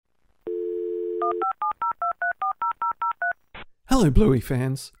Hello Bluey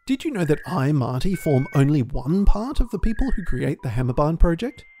fans. Did you know that I, Marty, form only one part of the people who create the Hammerbarn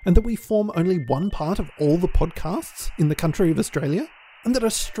Project? And that we form only one part of all the podcasts in the country of Australia? And that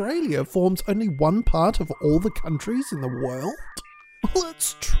Australia forms only one part of all the countries in the world? Well,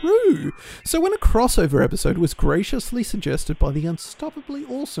 it's true. So when a crossover episode was graciously suggested by the unstoppably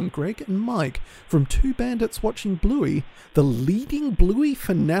awesome Greg and Mike from Two Bandits Watching Bluey, the leading Bluey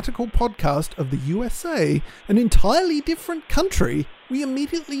fanatical podcast of the USA, an entirely different country, we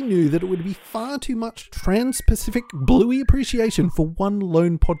immediately knew that it would be far too much trans-Pacific Bluey appreciation for one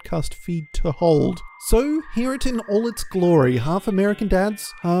lone podcast feed to hold. So, hear it in all its glory, half American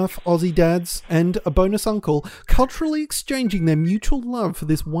dads, half Aussie dads, and a bonus uncle, culturally exchanging their mutual love for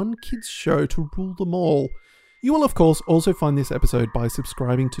this one kids show to rule them all. You will of course also find this episode by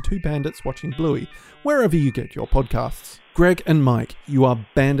subscribing to Two Bandits Watching Bluey, wherever you get your podcasts. Greg and Mike, you are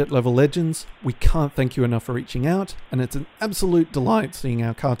bandit level legends. We can't thank you enough for reaching out, and it's an absolute delight seeing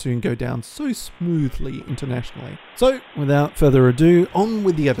our cartoon go down so smoothly internationally. So, without further ado, on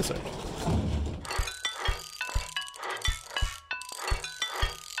with the episode.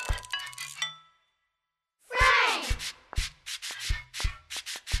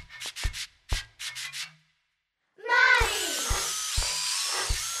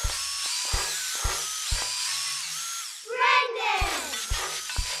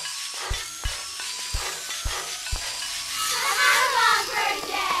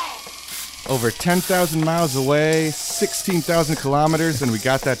 Over 10,000 miles away, 16,000 kilometers, and we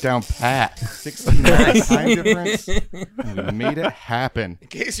got that down pat. 16 hours time difference. And we made it happen. In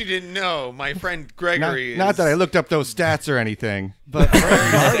case you didn't know, my friend Gregory Not that I looked up those stats or anything, but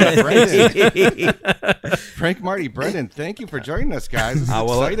Frank, Marty, Brendan, thank you for joining us, guys. This is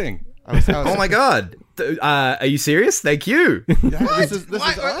exciting. Oh my God. Are you serious? Thank you. Yeah, this is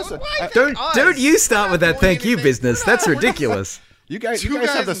awesome. Don't you start with that thank you business. That's ridiculous. You guys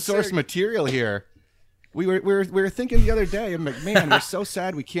have the source material here. We were thinking the other day, I'm like, man, we're so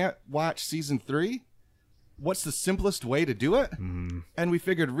sad we can't watch season 3. What's the simplest way to do it? And we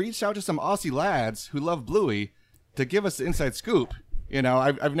figured reach out to some Aussie lads who love Bluey to give us the inside scoop. You know,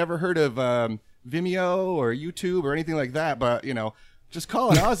 I've never heard of Vimeo or YouTube or anything like that, but you know, just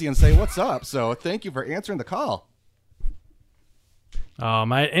call an Aussie and say what's up. So thank you for answering the call. Oh,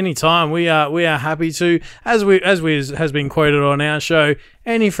 mate, anytime. We are happy to. As has been quoted on our show,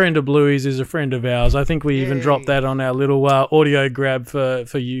 any friend of Bluey's is a friend of ours. I think we even dropped that on our little audio grab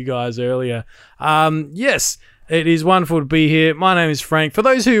for you guys earlier. Yes, it is wonderful to be here. My name is Frank. For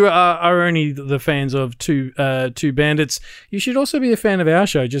those who are only the fans of Two Bandits, you should also be a fan of our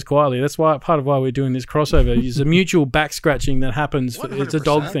show, just quietly. That's why part of why we're doing this crossover. It's a mutual back scratching that happens. It's a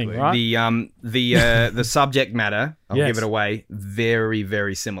dog thing, right? The subject matter, I'll give it away, very,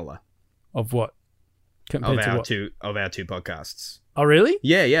 very similar. Of what? Compared to what? Of our two podcasts. Oh, really?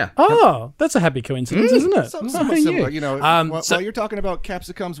 Yeah. Oh, that's a happy coincidence, isn't it? Somewhat similar. You know, while you're talking about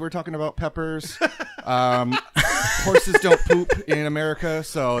capsicums, we're talking about peppers. Horses don't poop in America,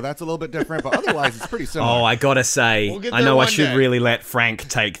 so that's a little bit different, but otherwise it's pretty similar. Oh, I gotta say, I know I should day. really let Frank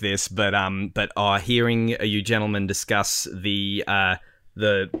take this, but hearing you gentlemen discuss the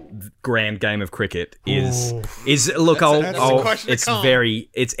grand game of cricket is look.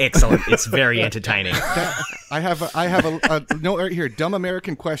 It's excellent. It's very entertaining. I have a note right here. Dumb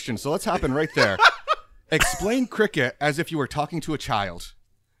American question. So let's hop in right there. Explain cricket as if you were talking to a child.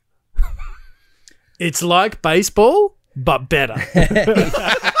 It's like baseball, but better.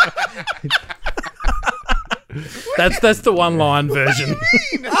 That's the one line version.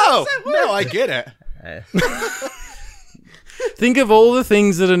 Oh no, I get it. Think of all the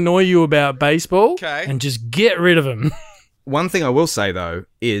things that annoy you about baseball and just get rid of them. One thing I will say, though,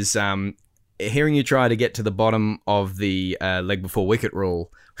 is hearing you try to get to the bottom of the leg before wicket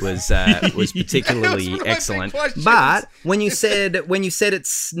rule was particularly excellent. But when you said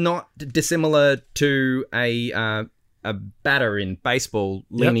it's not dissimilar to a batter in baseball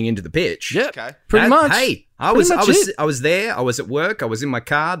leaning into the pitch. Yep. Pretty much. Hey, I was there. I was at work. I was in my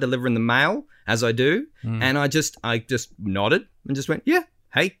car delivering the mail, as I do, and I just nodded and just went, yeah.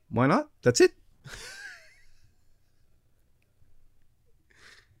 Hey, why not? That's it.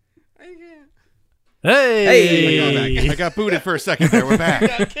 Hey! I got booted for a second there. We're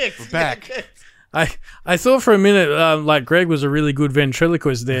back. We're back. I thought for a minute like Greg was a really good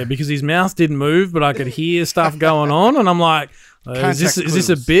ventriloquist there because his mouth didn't move, but I could hear stuff going on, and I'm like, is this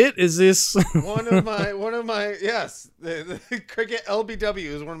a bit? Is this one of my yes, the cricket LBW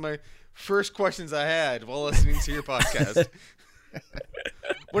is one of my first questions I had while listening to your podcast.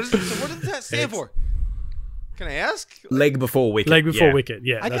 What does that stand for? Can I ask? Leg before wicket. Leg before yeah. wicket.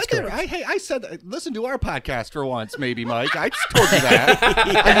 Yeah, that's correct. I said, listen to our podcast for once, maybe, Mike. I just told you that.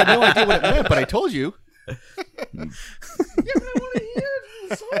 I had no idea what it meant, but I told you. Yeah, but I want to hear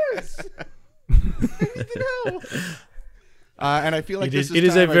the source. I need to know. And I feel like it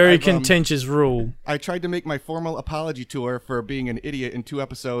is a very contentious rule. I tried to make my formal apology tour for being an idiot in 2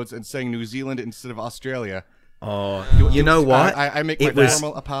 episodes and saying New Zealand instead of Australia. Oh, you know what? I make my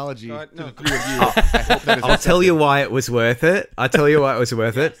formal apology to the 3 of you. I hope that is I'll tell you why it was worth it.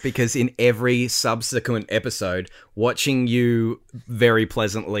 Because in every subsequent episode, watching you very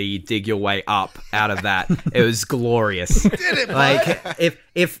pleasantly dig your way up out of that, it was glorious. Did it, like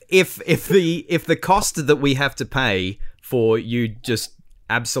if the cost that we have to pay for you just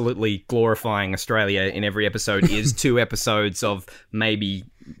absolutely glorifying Australia in every episode is 2 episodes of maybe,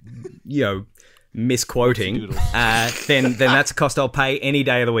 misquoting, then that's a cost I'll pay any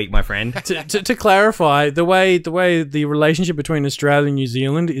day of the week, my friend. To clarify, the way the relationship between Australia and New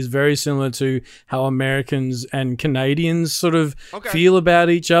Zealand is very similar to how Americans and Canadians sort of feel about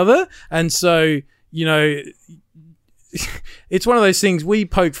each other, and so it's one of those things we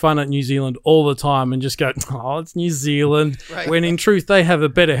poke fun at New Zealand all the time and just go, oh, it's New Zealand. Right. When in truth, they have a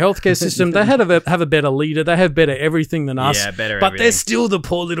better healthcare system. They have a better leader. They have better everything than us. Yeah, better but everything. they're still the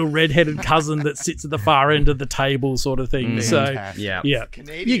poor little redheaded cousin that sits at the far end of the table sort of thing. So, yeah.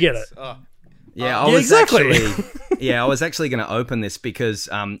 Canadians. You get it. Yeah, I was actually going to open this because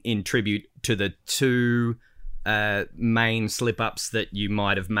in tribute to the 2 main slip-ups that you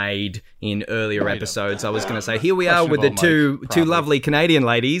might have made in earlier episodes, I was going to say, here we are with the two lovely Canadian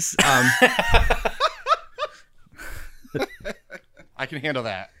ladies. I can handle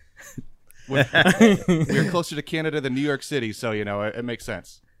that. We're closer to Canada than New York City, so it makes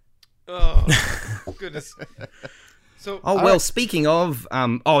sense. Oh goodness. So, speaking of,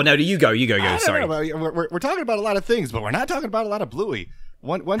 no, you go. Sorry, we're talking about a lot of things, but we're not talking about a lot of Bluey.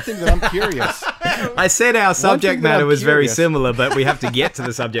 One thing that I'm curious. I said our subject matter was very similar, but we have to get to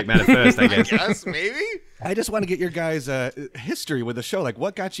the subject matter first, I guess. Yes, maybe. I just want to get your guys' history with the show. Like,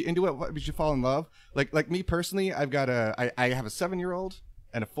 what got you into it? What made you fall in love? Like me personally, I have a 7-year-old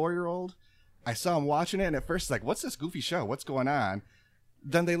and a 4-year-old. I saw them watching it, and at first, like, what's this goofy show? What's going on?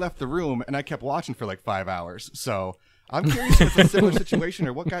 Then they left the room, and I kept watching for like 5 hours. So I'm curious if it's a similar situation,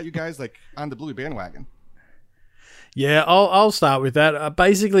 or what got you guys like on the Bluey bandwagon. Yeah, I'll start with that.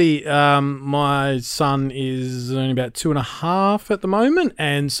 Basically, my son is only about 2.5 at the moment,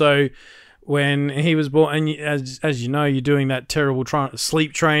 and so when he was born, and as you know, you're doing that terrible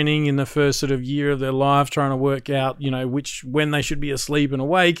sleep training in the first sort of year of their life, trying to work out, when they should be asleep and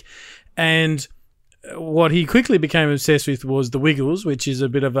awake, and what he quickly became obsessed with was the Wiggles, which is a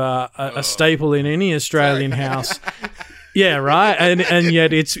bit of a staple in any Australian house. Yeah, right. And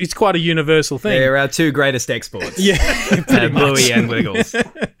yet it's quite a universal thing. They're our 2 greatest exports. Yeah, Bluey and Wiggles.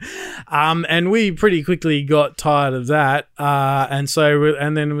 And we pretty quickly got tired of that. And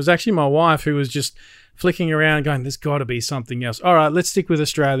then it was actually my wife who was just flicking around going, there's got to be something else. All right, let's stick with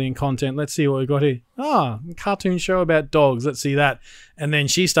Australian content. Let's see what we got here. A cartoon show about dogs. Let's see that. And then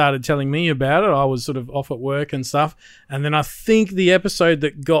she started telling me about it. I was sort of off at work and stuff. And then I think the episode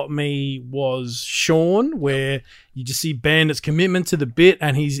that got me was Sean, where you just see Bandit's commitment to the bit,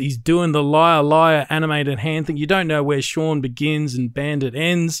 and he's doing the liar animated hand thing. You don't know where Sean begins and Bandit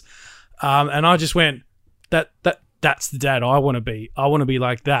ends. And I just went, that's the dad I want to be. I want to be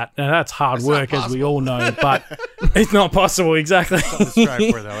like that. Now, that's hard work, as we all know, but it's not possible, exactly. Something to strive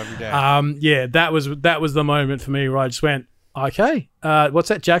for, though, every day. That was the moment for me where I just went, okay, what's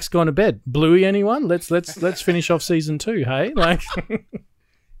that? Jack's gone to bed. Bluey, anyone? Let's finish off season 2, hey? Like,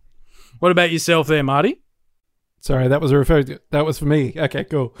 what about yourself there, Marty? Sorry, that was for me. Okay,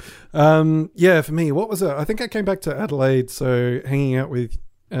 cool. For me, what was it? I think I came back to Adelaide, so hanging out with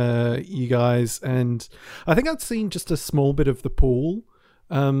you guys, and I think I'd seen just a small bit of the pool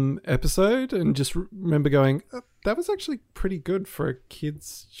episode, and just remember going, that was actually pretty good for a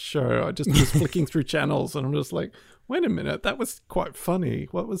kids show. I just was flicking through channels, and I'm just like, wait a minute, that was quite funny.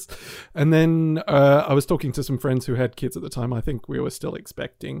 And then I was talking to some friends who had kids at the time. I think we were still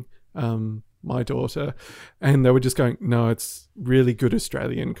expecting my daughter, and they were just going, no, it's really good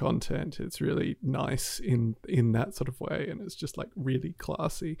Australian content. It's really nice in that sort of way, and it's just like really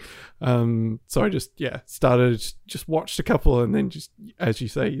classy. So I just watched a couple, and then just, as you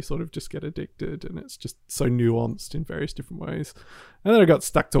say, you sort of just get addicted, and it's just so nuanced in various different ways. And then I got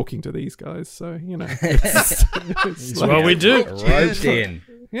stuck talking to these guys, so it's what we do. Roped in.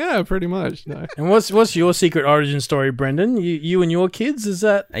 Yeah, pretty much. No. And what's your secret origin story, Brendan? You and your kids, is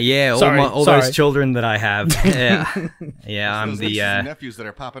that? Yeah, Sorry. those children that I have. Yeah, I'm Those the nieces and nephews that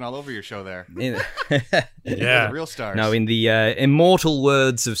are popping all over your show there. in- They're the real stars. no, in the immortal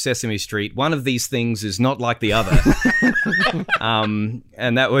words of Sesame Street, one of these things is not like the other. And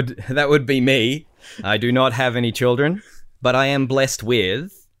that would be me. I do not have any children, but I am blessed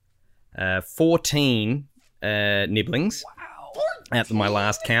with 14 nibblings at my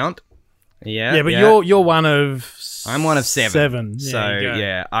last count. Yeah, but you're one of. I'm one of seven. Yeah, So you go.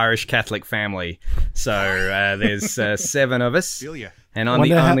 yeah, Irish Catholic family. So there's 7 of us, Feel ya. and I'm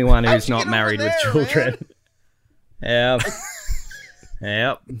the only one who's not married with children. Yep.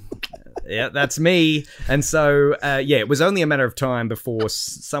 Yep, that's me. And so, it was only a matter of time before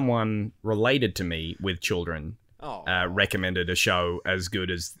someone related to me with children recommended a show as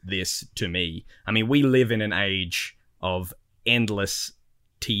good as this to me. I mean, we live in an age of endless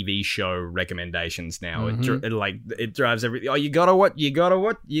TV show recommendations now. It drives everything. Oh, you gotta watch it.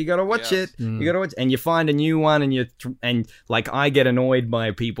 You gotta watch, and you find a new one, and like I get annoyed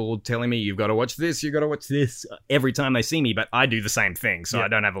by people telling me you've got to watch this, every time they see me, but I do the same thing, so I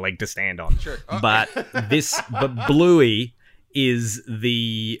don't have a leg to stand on. Sure. But Bluey is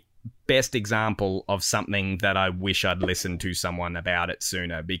the best example of something that I wish I'd listened to someone about it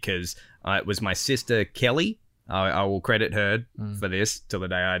sooner, because it was my sister Kelly. I will credit her for this till the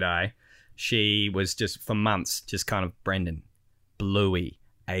day I die. She was just, for months, just kind of, Brendan, Bluey,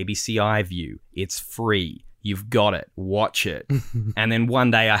 ABC iView, it's free. You've got it. Watch it. And then one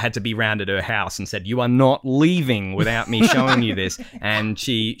day I had to be round at her house and said, you are not leaving without me showing you this. And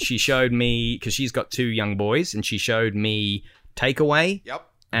she showed me, because she's got 2 young boys, and she showed me Takeaway. Yep.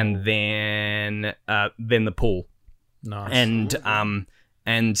 And then the Pool. Nice.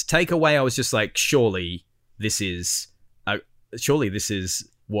 And Takeaway, I was just like, surely this is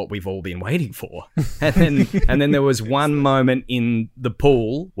what we've all been waiting for. And then there was one moment in the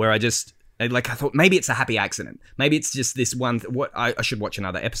pool where I thought maybe it's a happy accident. Maybe it's just this one. I should watch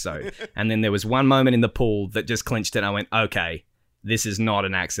another episode. And then there was one moment in the pool that just clinched it. I went, okay, this is not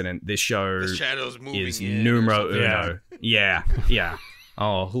an accident. This show The shadows moving is in numero or something. uno. Yeah.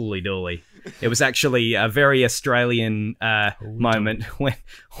 Oh, hooly dooly. It was actually a very Australian moment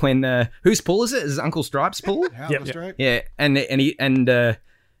when whose pool is it? Is it Uncle Stripe's pool? Yeah, Yep. that's right. Yeah, and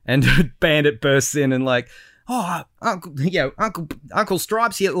Bandit bursts in and like, oh, Uncle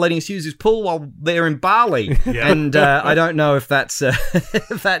Stripe's here letting us use his pool while they're in Bali. And I don't know if that's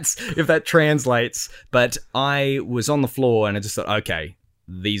if that translates, but I was on the floor and I just thought, okay,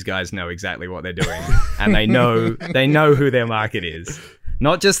 these guys know exactly what they're doing, and they know who their market is.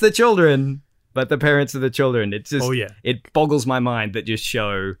 Not just the children, but the parents of the children. It's just, it boggles my mind that just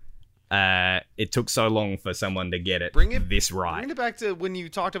show it took so long for someone to get this right. Bring it back to when you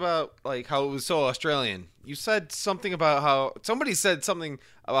talked about like how it was so Australian. You said something about how somebody said something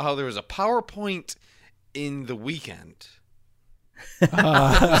about how there was a PowerPoint in the weekend. So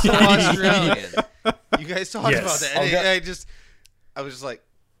Australian. You guys talked about that. And I was just like,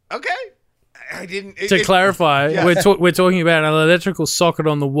 okay. I didn't. To clarify, we're talking about an electrical socket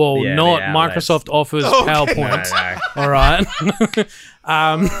on the wall, not Microsoft Office PowerPoint. No. All right.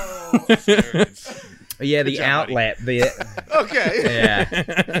 The outlet. Okay. Yeah.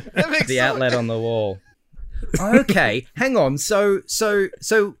 That makes The sense. outlet on the wall. Okay, hang on. So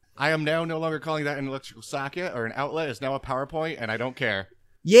I am now no longer calling that an electrical socket or an outlet. It's now a PowerPoint, and I don't care.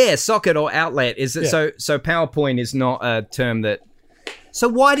 yeah, socket or outlet is it? Yeah. So PowerPoint is not a term that. So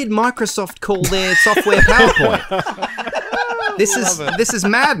why did Microsoft call their software PowerPoint? This is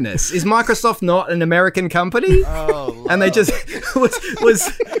madness. Is Microsoft not an American company? Oh, And they just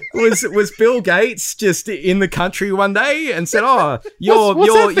was Bill Gates just in the country one day and said, "Oh,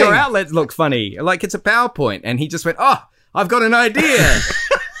 your outlets look funny, like it's a PowerPoint," and he just went, "Oh, I've got an idea."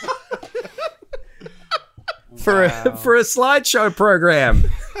 For a slideshow program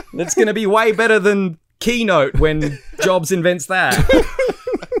that's going to be way better than Keynote when Jobs invents that.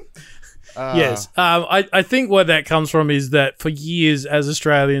 Yes. I think what that comes from is that for years as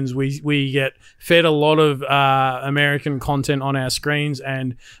Australians, we get fed a lot of American content on our screens,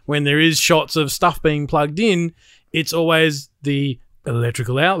 and when there is shots of stuff being plugged in, it's always the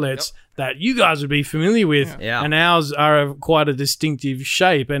electrical outlets that you guys would be familiar with, and ours are quite a distinctive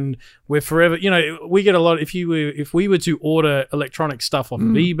shape, and we're forever, we get a lot. If we were to order electronic stuff off of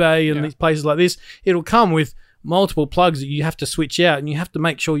eBay and these places like this, it'll come with multiple plugs that you have to switch out, and you have to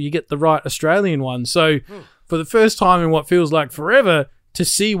make sure you get the right Australian one. So for the first time in what feels like forever, to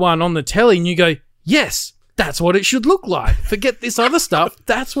see one on the telly and you go, yes, that's what it should look like. Forget this other stuff.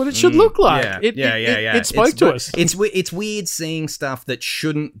 That's what it should look like. Yeah. It spoke to us. It's weird seeing stuff that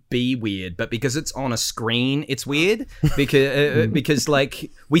shouldn't be weird, but because it's on a screen, it's weird. Because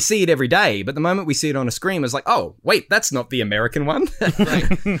like we see it every day, but the moment we see it on a screen, it's like, oh wait, that's not the American one.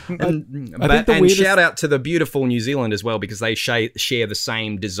 and shout out to the beautiful New Zealand as well, because they share the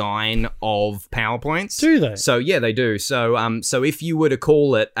same design of PowerPoints. Do they? So yeah, they do. So so if you were to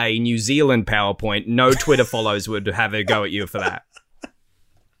call it a New Zealand PowerPoint, no Twitter follows would have a go at you for that.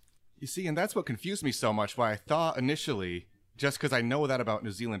 You see, and that's what confused me so much, why I thought initially, just because I know that about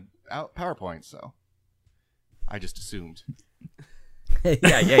New Zealand PowerPoint, so I just assumed.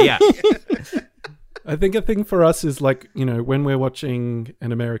 Yeah. I think a thing for us is like, you know, when we're watching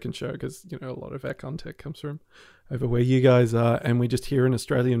an American show, because, you know, a lot of our content comes from over where you guys are, and we just hear an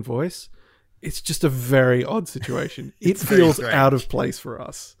Australian voice, it's just a very odd situation. It feels out of place for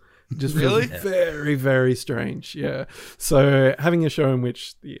us. It just feels very, very strange. Yeah. So having a show in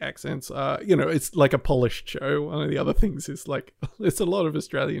which the accents are, you know, it's like a polished show. One of the other things is like, there's a lot of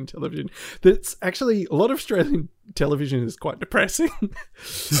Australian television that's actually, a lot of Australian television is quite depressing.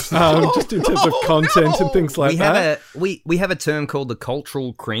 Just in terms of content and things like that. We have a term called the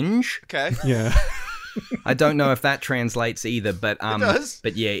cultural cringe. Okay. Yeah. I don't know if that translates either, but It does.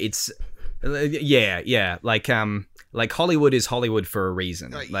 but yeah, it's like Hollywood is Hollywood for a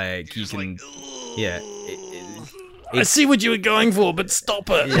reason. Like you can, I see what you were going for, but stop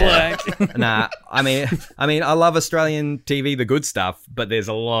it. Yeah. Like, Nah, I mean, I love Australian TV, the good stuff, but there's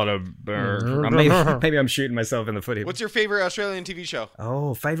a lot of. Maybe I'm shooting myself in the foot here. What's your favorite Australian TV show?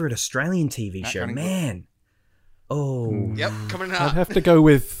 Oh, favorite Australian TV show, man. Oh, Yep, coming I'd out. have to go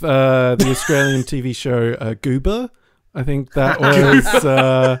with the Australian TV show Goober. I think that was.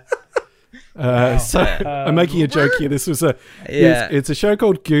 So I'm making a joke here. This was it's a show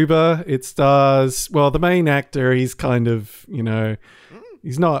called Goober. It stars, well, the main actor. He's kind of, you know,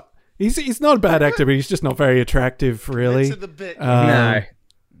 he's not a bad actor, but he's just not very attractive, really. Into the bit. no.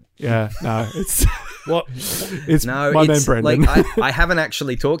 Yeah, no, it's what? it's No, my man it's Brendan. like I haven't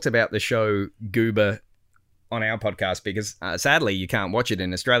actually talked about the show Goober on our podcast because sadly you can't watch it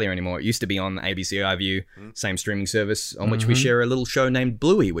in Australia anymore. It used to be on ABC iView, same streaming service on which we share a little show named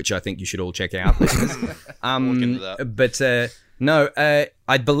Bluey, which I think you should all check out, listeners. Look into that. But no,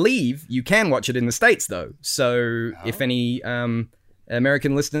 I believe you can watch it in the States though. So if any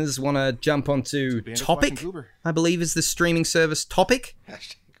American listeners want to jump onto Bandits Topic, Watching Bluey. I believe is the streaming service Topic.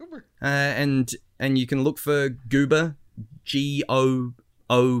 Goober. And you can look for Goober, Goober.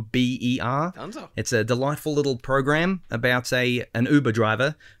 Dunzo. It's a delightful little program about an Uber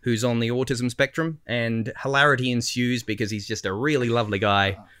driver who's on the autism spectrum, and hilarity ensues because he's just a really lovely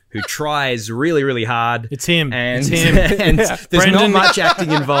guy who tries really, really hard. It's him. And, It's him. and there's Brendan- not much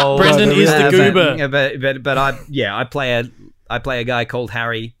acting involved. Brendan is the Goober. But I play a guy called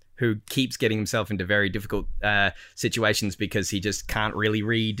Harry who keeps getting himself into very difficult situations because he just can't really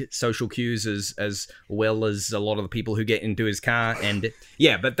read social cues as well as a lot of the people who get into his car. And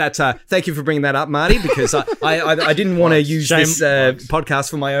yeah, but that's thank you for bringing that up, Marty, because I didn't want to use this podcast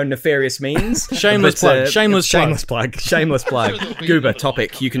for my own nefarious means. Shameless plug. Shameless plug. Shameless plug. Goober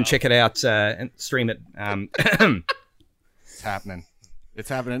Topic. You can check it out and stream it. It's happening. It's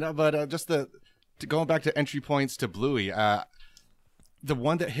happening. But just going back to entry points to Bluey, the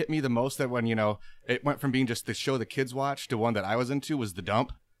one that hit me the most, that when, you know, it went from being just the show the kids watch to one that I was into, was The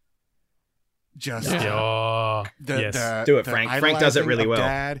Dump. Just Oh, the Do it, Frank. Frank does it idolizing really of well.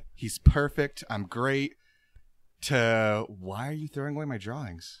 Dad, he's perfect. I'm great. To why are you throwing away my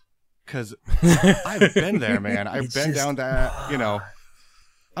drawings? Because I've been there, man. I've been down that. You know,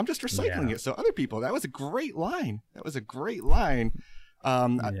 I'm just recycling it. So other people, that was a great line. We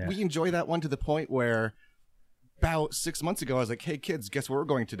enjoy that one to the point where about 6 months ago, I was like, "Hey kids, guess where we're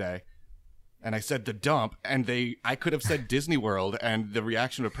going today?" And I said The Dump, and I could have said Disney World, and the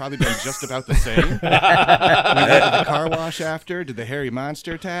reaction would probably been just about the same. We went to the car wash after, did the hairy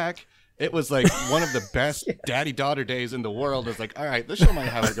monster attack. It was like one of the best daddy-daughter days in the world. It's like, all right, let's show my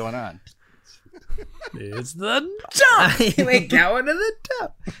how it's going on. it's the Dump. We're going to the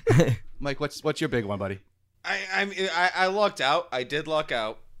Dump. Mike, what's your big one, buddy? I lucked out. I did luck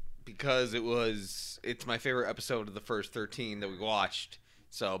out because it's my favorite episode of the first 13 that we watched.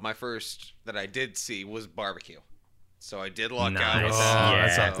 So my first that I did see was Barbecue. So I did luck out with that.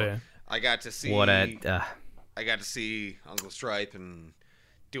 That's So up there. I got to see I got to see Uncle Stripe and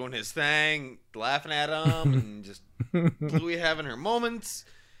doing his thing, laughing at him, and just Bluey having her moments.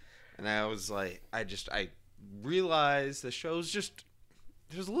 And I was like, I realized the show's just,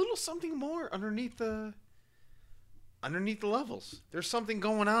 there's a little something more underneath the underneath the levels. There's something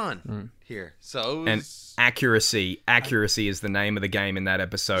going on here. So And accuracy is the name of the game in that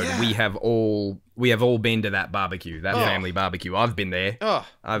episode. Yeah. We have all been to that barbecue, that family barbecue. I've been there.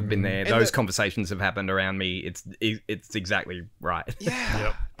 I've been there. And Those conversations have happened around me. It's exactly right.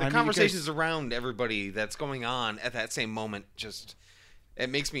 yeah, the I mean, conversations around everybody that's going on at that same moment it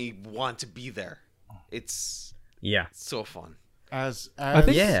makes me want to be there. It's Yeah. so fun.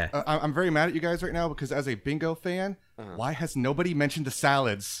 I'm very mad at you guys right now because as a bingo fan, why has nobody mentioned the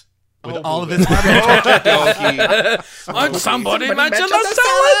salads with all of this? Somebody mention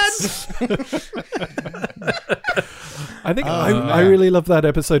the salads. I think I really love that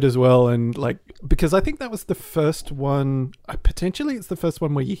episode as well, and because I think that was the first one. Potentially, it's the first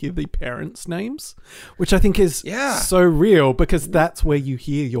one where you hear the parents' names, which I think is so real because that's where you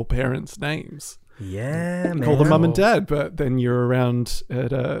hear your parents' names. Yeah, man. Call them mum and dad, but then you're around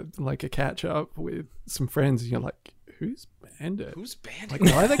at a catch up with some friends, and you're like, "Who's Bandit? Who's Bandit?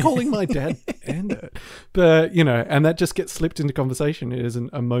 Like, why are they calling my dad Bandit?" But and that just gets slipped into conversation. It isn't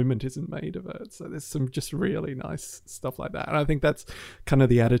a moment isn't made of it. So there's some just really nice stuff like that, and I think that's kind of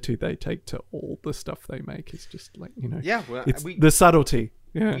the attitude they take to all the stuff they make. Is just it's the subtlety.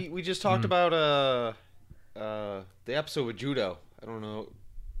 Yeah, we just talked about the episode with judo. I don't know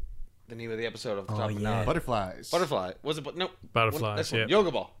the name of the episode off the top of my head. Butterflies. Butterfly. Was it? No. Butterflies, yeah. Yoga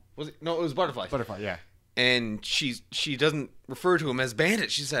ball. Was it? No, it was butterflies. Butterfly, yeah. And she doesn't refer to him as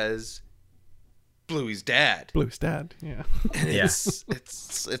Bandit. She says Bluey's dad. Blue's dad. Yeah. And it's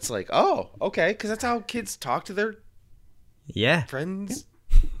like, oh, okay, because that's how kids talk to their friends'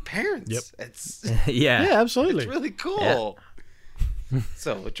 parents. Yep. It's Yeah, absolutely. it's really cool.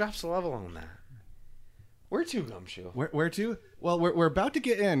 So it drops a level on that. Where to, Gumshoe? Where to? Well, we're about to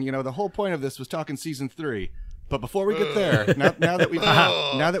get in. The whole point of this was talking season 3. But before we get there, now that we've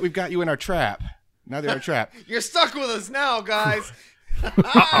got you in our trap, You're stuck with us now, guys.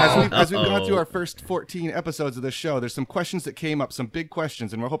 as we've gone through our first 14 episodes of this show, there's some questions that came up, some big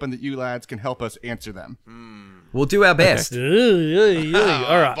questions, and we're hoping that you lads can help us answer them. We'll do our best. All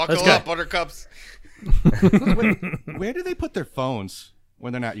right, Buckle let's go. up, buttercups. Where do they put their phones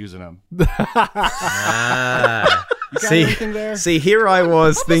when they're not using them? Anything there? See, here I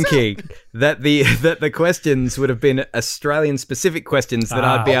was thinking that the questions would have been Australian specific questions that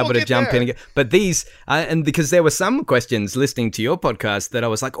I'd be able to jump in. But these, and because there were some questions listening to your podcast that I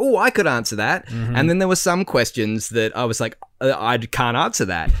was like, oh, I could answer that, and then there were some questions that I was like, I can't answer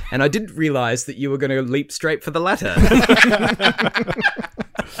that, and I didn't realize that you were going to leap straight for the latter.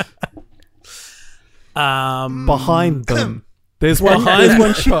 Behind them. There's one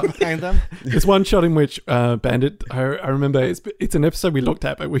shot. Behind them? There's one shot in which Bandit, I remember, it's an episode we looked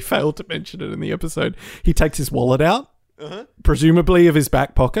at, but we failed to mention it in the episode. He takes his wallet out, presumably of his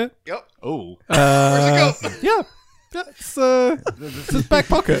back pocket. Yep. Oh. Where's it go? Yeah. It's his back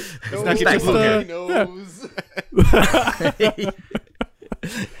pocket. It's not keeping pocket. Nose.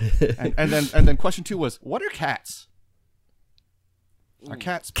 And then question 2 was, what are cats? Are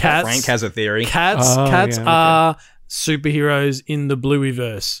cats? Frank has a theory. Cats are superheroes in the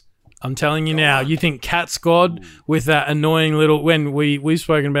Blueyverse. I'm telling you now. You think Cat Squad with that annoying little when we've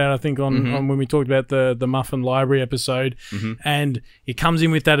spoken about, I think on when we talked about the Muffin Library episode, and it comes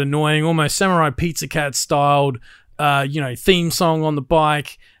in with that annoying, almost Samurai Pizza Cat styled, theme song on the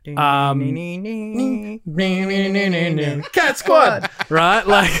bike. Cat Squad, right?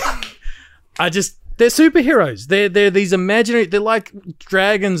 Like, they're superheroes. They're these imaginary. They're like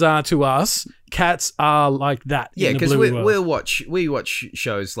dragons are to us. Cats are like that. Yeah, because we watch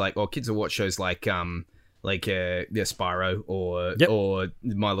shows like, or kids will watch shows like Spyro or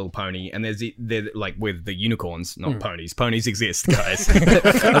My Little Pony, and they're like with the unicorns, not ponies. Ponies exist, guys.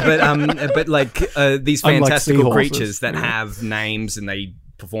 but these fantastical creatures that have names and they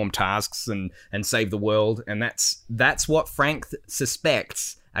perform tasks and save the world, and that's what Frank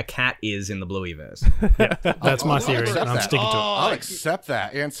suspects a cat is in the Blueyverse. Yeah, that's my theory, and I'm sticking to it. I'll accept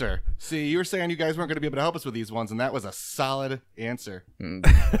that answer. See, you were saying you guys weren't going to be able to help us with these ones, and that was a solid answer.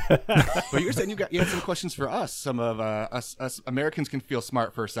 But you were saying you had some questions for us. Some of us Americans can feel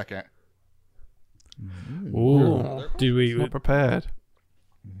smart for a second. Ooh, did we? Not prepared.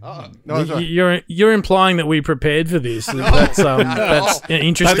 No, You're implying that we prepared for this. That's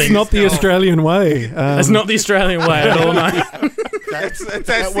interesting. That's not the Australian way. That's not the Australian way at all. No. That's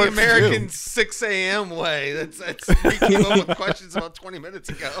the American 6 a.m. way. That's we came up with questions about 20 minutes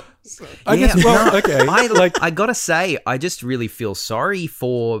ago. So. I guess. Well, okay. I gotta say, I just really feel sorry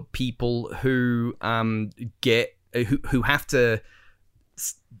for people who who have to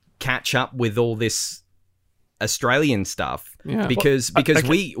catch up with all this Australian stuff Yeah. because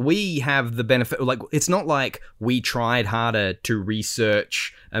we have the benefit. Like, it's not like we tried harder to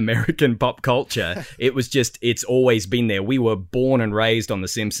research American pop culture. It was just, it's always been there. We were born and raised on The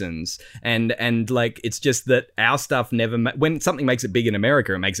Simpsons, and like, it's just that our stuff never. When something makes it big in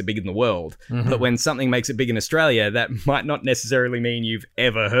America, it makes it big in the world. But when something makes it big in Australia, that might not necessarily mean you've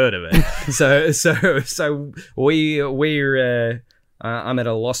ever heard of it. So we're. I'm at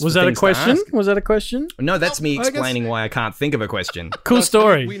a loss. Was for that a things to question? ask. Was that a question? No, that's me explaining why I can't think of a question. Cool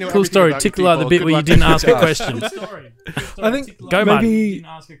story. We know Cool everything story. about Tickle you out the people. bit Good where you luck didn't with ask your a question. I think Go, Marty. maybe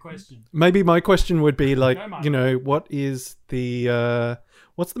Ask a question. maybe my question would be like, Go, Marty. you know, what is the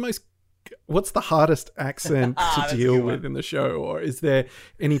what's the hardest accent to deal with in the show, or is there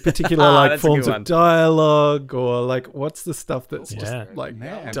any particular like That's a forms good of one. dialogue, or like what's the stuff that's Yeah. just like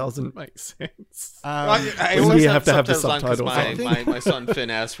Man. doesn't make sense? I When always you have to have the subtitles on 'cause subtitles my son Finn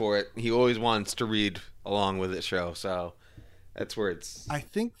asked for it. He always wants to read along with the show, so that's where it's. I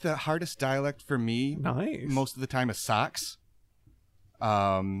think the hardest dialect for me Nice. most of the time is Socks.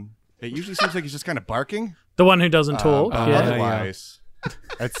 It usually seems like he's just kind of barking. The one who doesn't talk. But yeah. Otherwise,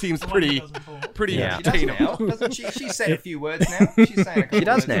 it seems pretty Yeah. attainable. Doesn't she? She said a few words now. She's saying a couple. She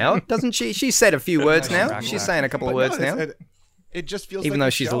does now, doesn't she? She said a few words now. She's saying a couple of But words no, now. it just feels Even like though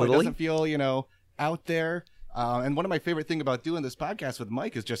a she's a show. It littly? doesn't feel, out there. And one of my favorite thing about doing this podcast with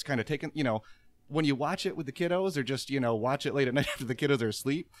Mike is just kind of taking, when you watch it with the kiddos, or just, watch it late at night after the kiddos are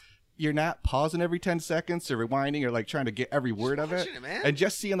asleep, you're not pausing every 10 seconds or rewinding or like trying to get every word of it. watching it, man. And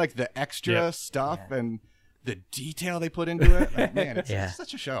just seeing like the extra Yeah. stuff and the detail they put into it. Like, man, it's Yeah.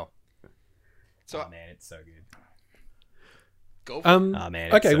 such a show. So man, it's so good. go for Oh man.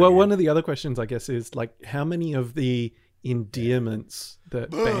 it's Okay, so well, good. one of the other questions, I guess, is like how many of the endearments that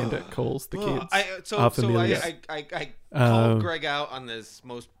Bandit calls the kids are familiar. I Um, called Greg out on this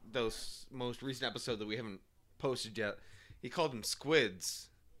most recent episode that we haven't posted yet. He called them squids,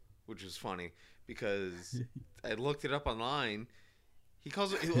 which was funny because I looked it up online. He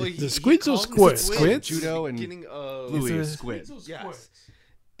calls it The squids or squids? Squids? Judo and beginning of Bluey Is is it- squid. yes,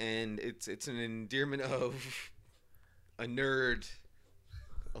 and it's an endearment of a nerd,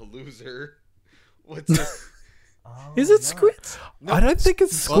 a loser. What's this? Is it squids? I don't think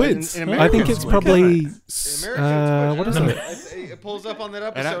it's Well, in squids. America, I think it's it's squid. probably In America, what is it? It pulls up on that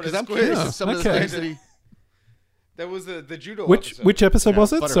And episode. because as I'm squids. curious if some of the okay. things that he That was the judo Which episode. which episode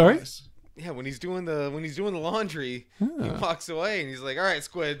was it? Sorry. butterflies. Yeah, when he's doing the laundry, he walks away and he's like, "All right,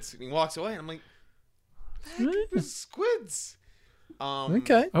 squids," and he walks away, and I'm like, "This is squids."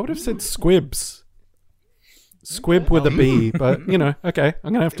 Okay. I would have said squibs. Squib with a B, but okay,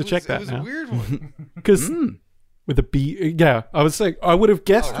 I'm gonna have to check It that was now a weird one. because with a B, yeah, I was saying I would have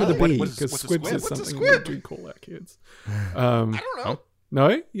guessed with a What- B what's- because what's a squibs squib? is What's a something squib? we do call our kids. I don't know.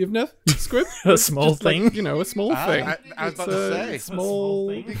 No, you've never squib. A small Just like, thing. a small thing. I was about It's to a say. small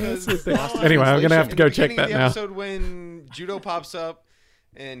thing. Because thing. Anyway, I'm gonna have to in go the check beginning that of the now. episode when judo pops up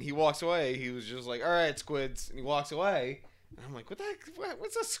and he walks away, he was just like, "All right, squids," and he walks away, and I'm like, "What the heck?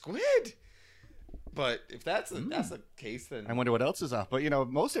 What's a squid?" But if that's the case, then I wonder what else is off. But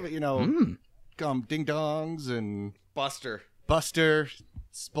most of it, ding dongs and Buster. Buster,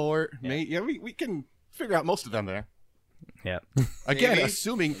 Sport, Mate. Yeah, we can figure out most of them there. Yeah. Again, Maybe.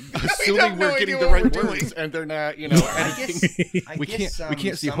 assuming have no we're getting idea the what right we're words doing. and they're not, I anything. guess, We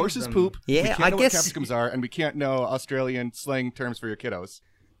can't see some of horses them- poop. we Yeah, can't I know guess. what capsicums are, and we can't know Australian slang terms for your kiddos.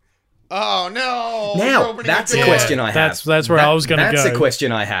 Oh no! Now We're opening that's a a door. question I have. That's where I was gonna That's go. a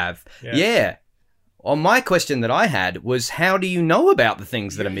question I have. Yeah. Well, my question that I had was, how do you know about the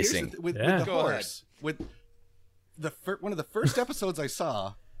things that are Here's missing? with Yeah. the Go horse. With one of the first episodes I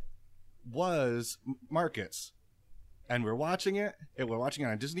saw was Markets, and we're watching it. We're watching it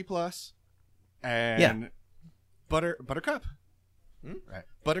on Disney Plus, and Buttercup. Right.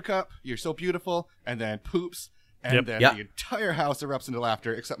 Buttercup, you're so beautiful, and then poops, and Yep. then Yep. the entire house erupts into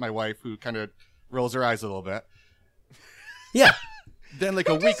laughter, except my wife, who kind of rolls her eyes a little bit. Yeah. Then, like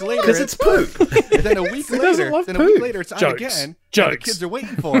a week later, Because it's poop. then a week doesn't love later, poop. it's on Jokes. again. And the Jokes. kids are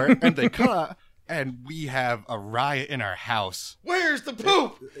waiting for it, and they cut, and we have a riot in our house. Where's the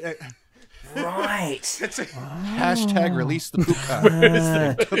poop? Right. Hashtag release the poop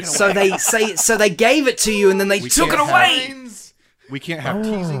cut. So they gave it to you and then they took it can't away. Lines. We can't have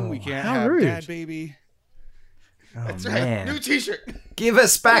teasing. We can't how have rude. dad baby. That's man. right. New T-shirt. Give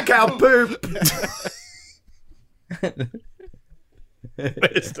us back our poop.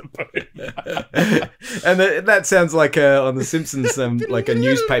 Where's the boat? And that sounds like on The Simpsons, like a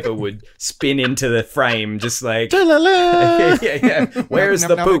newspaper would spin into the frame, just like, yeah. Where's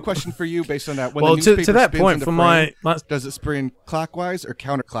the now poop? my question for you, based on that. When Well, the to newspaper that spins point, into for frame, my does it spin clockwise or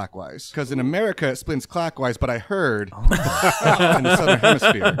counterclockwise? Because in America it spins clockwise, but I heard in the southern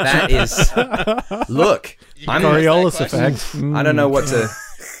hemisphere. That is, look, I'm Coriolis effect. I don't know what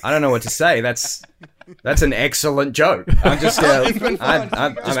to say. That's an excellent joke. I'm just, I'm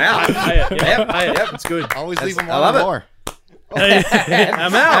out. Yep, it's good. Always leave them I love on it. more.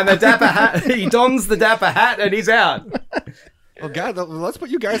 I'm out. And the dapper hat, he dons the dapper hat and he's out. Well, God, let's put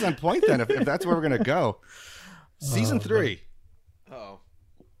you guys on point then, if that's where we're gonna go. Season 3. Oh.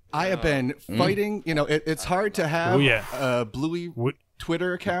 I have been fighting. You know, it's hard to have a Bluey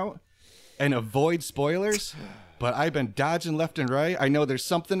Twitter account and avoid spoilers, but I've been dodging left and right. I know there's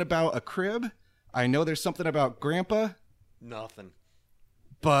something about a crib. I know there's something about Grandpa. Nothing.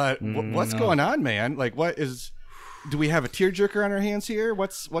 But what's going on, man? Like, what is? Do we have a tearjerker on our hands here?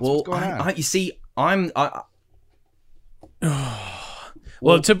 What's going on? You see,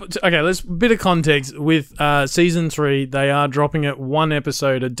 Well, okay, let's bit of context. With season 3, they are dropping it one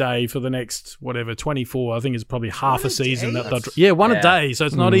episode a day for the next 24. I think it's probably half a season that they'll one a day. So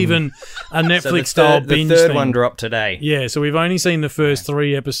it's not even a Netflix style binge. The third thing. one dropped today. Yeah, so we've only seen the first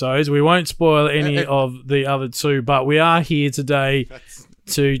 3 episodes. We won't spoil any of the other 2, but we are here today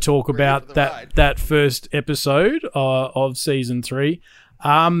to talk about that first episode of season 3.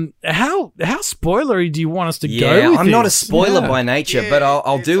 How spoilery do you want us to go with I'm not a this? spoiler by nature, but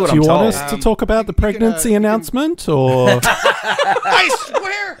I'll do what Do I'm you told. want us to talk about the pregnancy announcement, or? I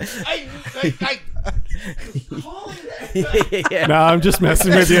swear! I Yeah. No, I'm just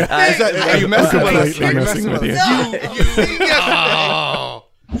messing with you. Are you messing with us? Are you messing with you. us?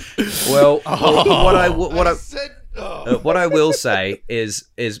 Well, what I will say is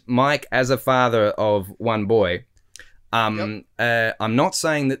Mike, as a father of one boy, I'm not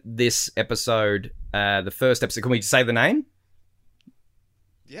saying that this episode, the first episode, can we say the name?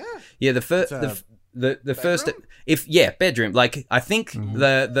 Yeah. Yeah, the first, the first, bedroom. Like, I think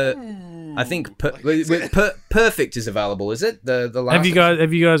Perfect is available. Is it the last?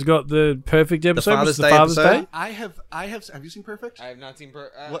 Have you guys got the Perfect episode? Father's The Day Father's episode? Day? I have. Have you seen Perfect? I have not seen.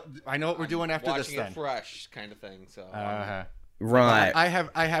 I know what we're doing after this. Watching Then it fresh, kind of thing. So. Right.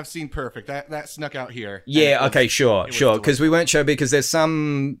 I have seen Perfect. That snuck out here. Yeah, okay, sure. Because delicious. we weren't sure, because there's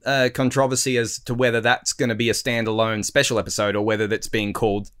some controversy as to whether that's going to be a standalone special episode or whether that's being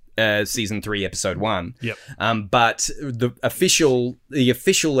called season 3, episode 1. Yep. But the official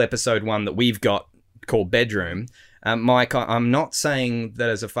episode 1 that we've got, called Bedroom, Mike, I'm not saying that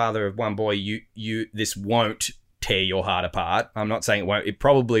as a father of one boy, you this won't tear your heart apart. I'm not saying it won't. It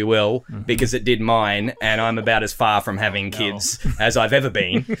probably will, because it did mine, and I'm about as far from having kids as I've ever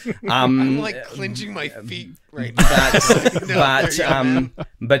been. I'm like clenching my feet right now.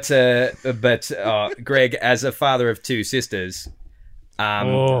 But Greg, as a father of 2 sisters,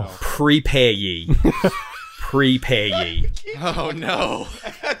 prepare ye. Prepare ye. Oh no! I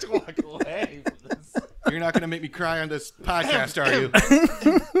have to walk away from this. You're not going to make me cry on this podcast, are you?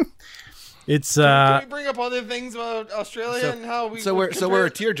 It's Can we bring up other things about Australia and how we? So we're a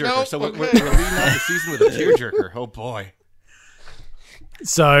tearjerker. Nope, So we're okay. leading out the season with a tearjerker. Oh boy!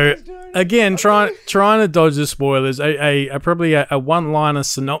 So again, trying to dodge the spoilers. Probably a one-liner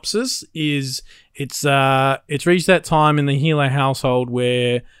synopsis is it's reached that time in the Healer household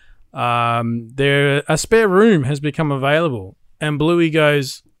where a spare room has become available, and Bluey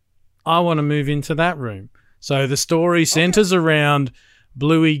goes, "I want to move into that room." So the story centers around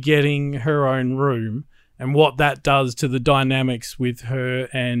Bluey getting her own room and what that does to the dynamics with her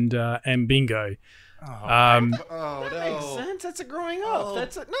and Bingo. That makes sense. That's a growing up.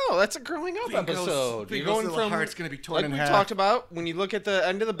 That's a growing up episode. You're going from heart's going to be torn like in we half. talked about when you look at the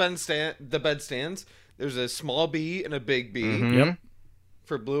end of the bed stands. There's a small B and a big B Yep.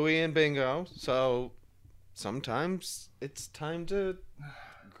 for Bluey and Bingo. So sometimes it's time to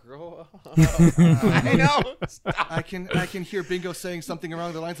grow up. I know. Stop. I can hear Bingo saying something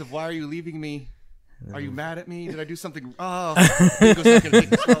along the lines of, "Why are you leaving me? Are you mad at me? Did I do something?" Oh, Bingo's not going to take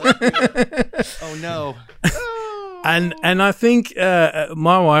this well. Oh no. And I think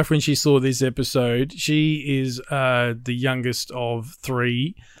my wife, when she saw this episode, she is the youngest of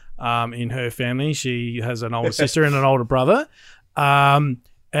 3 in her family. She has an older sister and an older brother. Again,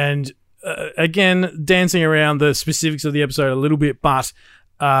 dancing around the specifics of the episode a little bit, but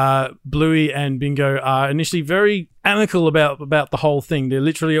Bluey and Bingo are initially very amicable about the whole thing. They're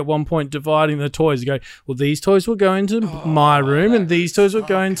literally at one point dividing the toys. They go, well, these toys will go into my room and these toys will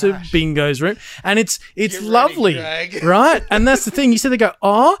go into Bingo's room. And it's lovely, right? And that's the thing. You said they go,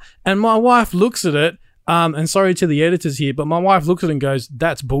 oh, and my wife looks at it. And sorry to the editors here, but my wife looks at it and goes,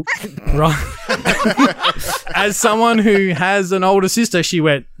 that's bull, right? As someone who has an older sister, she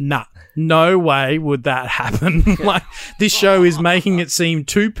went, nah. No way would that happen. Like, this show is making it seem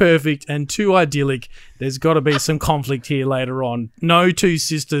too perfect and too idyllic. There's got to be some conflict here later on. No two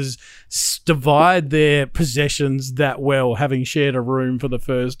sisters divide their possessions that well, having shared a room for the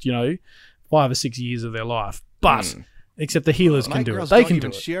first, 5 or 6 years of their life. But except the healers can do it. They can do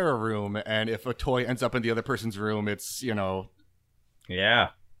it. Share a room, and if a toy ends up in the other person's room, it's yeah.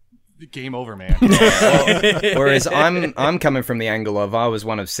 Game over, man. Whereas I'm coming from the angle of I was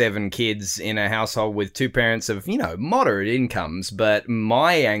one of 7 kids in a household with 2 parents of, moderate incomes, but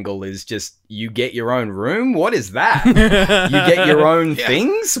my angle is just you get your own room? What is that? You get your own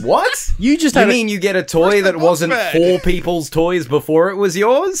things? What? You mean you get a toy that wasn't 4 people's toys before it was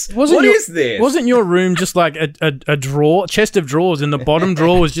yours? What is this? Wasn't your room just like a drawer, chest of drawers, and the bottom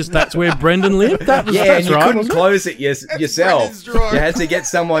drawer was just that's where Brendan lived? And you couldn't close it yourself. You had to get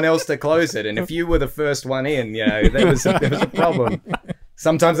someone else to close it, and if you were the first one in, there was a problem.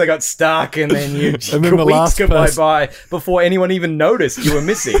 Sometimes they got stuck, and then weeks go by before anyone even noticed you were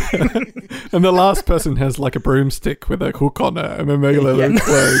missing. And the last person has like a broomstick with a hook on it, and then they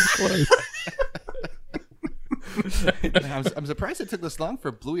close. I'm surprised it took this long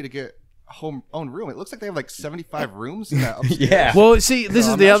for Bluey to get own room. It looks like they have like 75 rooms in that upstairs. Yeah. Well, see, this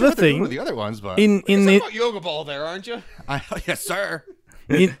is the other thing. The other ones, but in the about yoga ball there, aren't you? Yes, sir.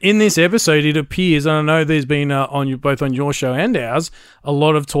 In this episode, it appears, and I know there's been both on your show and ours, a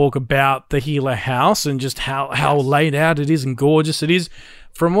lot of talk about the healer house and just how laid out it is and gorgeous it is.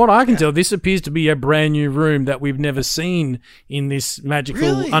 From what I can tell, this appears to be a brand new room that we've never seen in this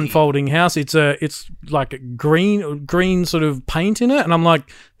magical unfolding house. It's like a green sort of paint in it, and I'm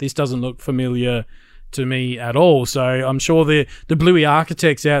like, this doesn't look familiar to me at all. So I'm sure the Bluey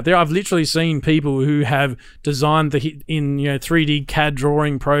architects out there, I've literally seen people who have designed in 3D CAD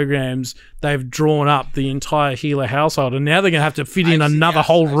drawing programs, they've drawn up the entire healer household, and now they're going to have to fit in another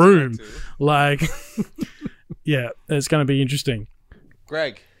whole room. Like, yeah, it's going to be interesting.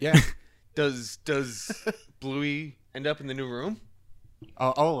 Greg, yeah, does Bluey end up in the new room?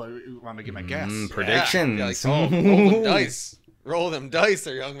 Oh, want me to get my guess? Predictions. Roll them dice. Roll them dice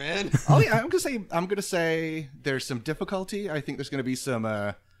there, young man. Oh yeah, I'm gonna say there's some difficulty. I think there's gonna be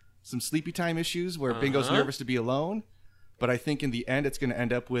some sleepy time issues where Bingo's nervous to be alone. But I think in the end it's gonna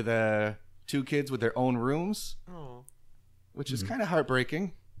end up with 2 kids with their own rooms, which is kind of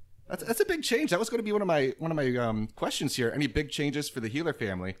heartbreaking. That's a big change. That was going to be one of my questions here. Any big changes for the healer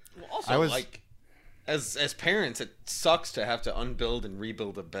family? Well, also, as parents, it sucks to have to unbuild and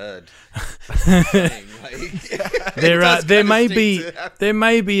rebuild a bed. There may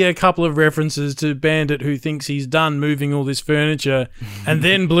be a couple of references to Bandit who thinks he's done moving all this furniture, and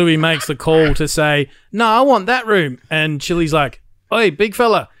then Bluey makes the call to say, "No, I want that room," and Chili's like, "Oi, big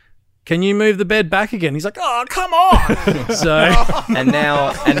fella, can you move the bed back again?" He's like, "Oh, come on!" So, and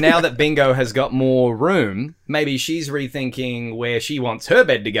now that Bingo has got more room, maybe she's rethinking where she wants her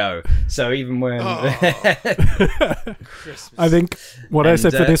bed to go. So even when I think what I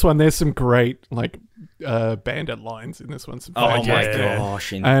said for this one, there's some great Bandit lines in this one. Oh my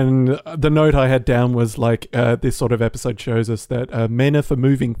gosh! And the note I had down was this sort of episode shows us that men are for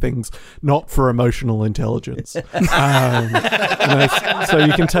moving things, not for emotional intelligence. So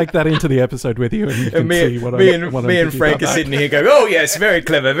you can take that into the episode with you, and you can see what me and Frank are sitting here going, "Oh yes, very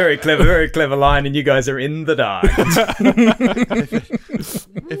clever, very clever, very clever line," and you guys are in the dark.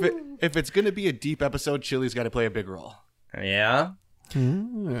 If it's going to be a deep episode, Chili's got to play a big role. Yeah.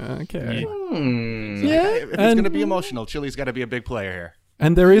 Okay. If it's going to be emotional, Chili's got to be a big player here.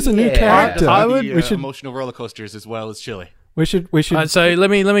 And there is a new character. We should emotional roller coasters as well as Chili. We should. So let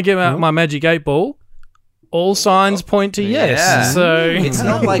me get out my magic 8 ball. All signs point to yes. Yeah. So it's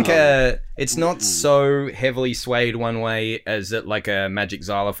not it's not so heavily swayed one way as it like a magic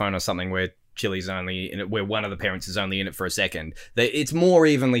xylophone or something where Chili's only in it, where one of the parents is only in it for a second. It's more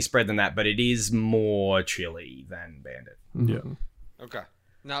evenly spread than that, but it is more Chili than Bandit. Yeah. Okay.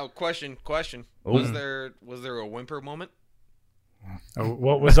 Now, question. Was there a whimper moment?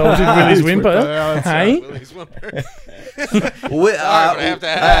 What resulted with his whimper? Hey? Willie's whimper.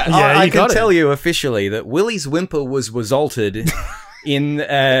 I can tell you officially that Willie's whimper was resulted in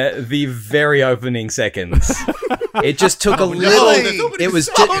the very opening seconds. It just took a little. It was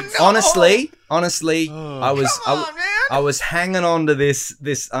just, honestly. I I was hanging on to this.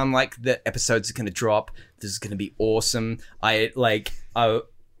 I'm like, the episodes are gonna drop. This is gonna be awesome. I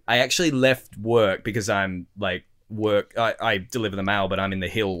actually left work because I'm like I deliver the mail, but I'm in the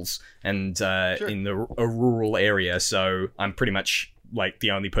hills and in a rural area, so I'm pretty much like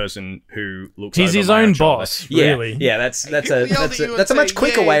the only person who looks. He's over his my own shoulder. boss, Yeah, really. yeah. That's That's a much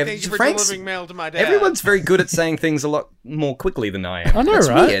quicker way of. Thank you for Frank's, delivering mail to my dad. everyone's very good at saying things a lot more quickly than I am. I know, That's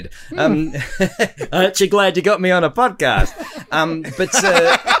right? weird. I'm actually glad you got me on a podcast.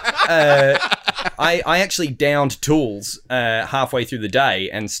 I actually downed tools halfway through the day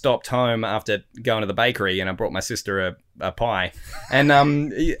and stopped home after going to the bakery, and I brought my sister a pie, and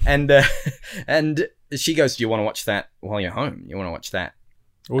she goes, "Do you want to watch that while you're home? You want to watch that?"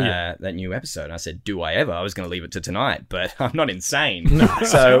 Oh, yeah. That new episode. And I said, "Do I ever?" I was going to leave it to tonight, but I'm not insane.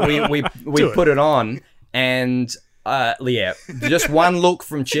 So we put it on, and just one look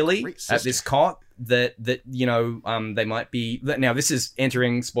from Chili at this cot that they might be. Now this is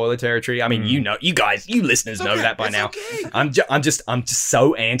entering spoiler territory. I mean, you listeners know that by now. Okay. I'm just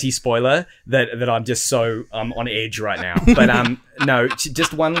so anti-spoiler that I'm just so on edge right now. But no,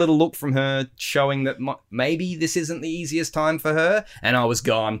 just one little look from her showing that maybe this isn't the easiest time for her, and I was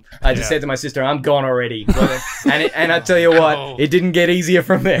gone. I just said to my sister, "I'm gone already." and I tell you what, it didn't get easier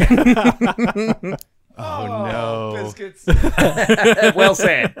from there. Oh no! Biscuits. Well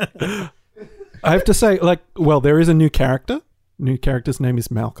said. I have to say, there is a new character. New character's name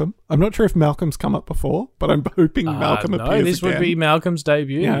is Malcolm. I'm not sure if Malcolm's come up before, but I'm hoping Malcolm appears again. This would be Malcolm's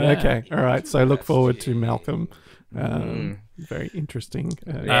debut. Yeah, okay. All right. So I look forward to Malcolm. Very interesting.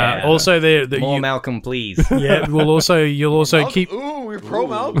 Also, More Malcolm, please. Yeah, you'll also keep. Ooh, we're pro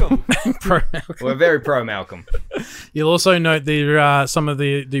Malcolm. Pro Malcolm. We're very pro Malcolm. You'll also note there are some of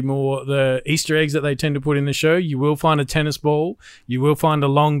the Easter eggs that they tend to put in the show. You will find a tennis ball. You will find a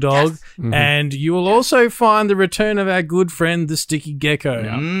long dog, and you will also find the return of our good friend the Sticky Gecko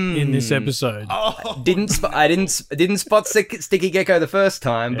in this episode. I didn't spot Sticky Gecko the first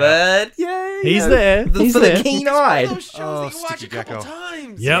time, but yeah, He's there. He's for there. the keen-eyed. Those shows that you watch Sticky a couple Gecko.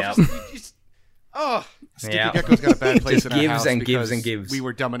 times. Yep. Sticky Yeah. Gecko's got a bad place Just in our gives house and gives because and gives. we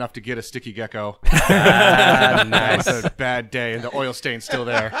were dumb enough to get a Sticky Gecko. Ah, nice. That was a bad day, and the oil stain's still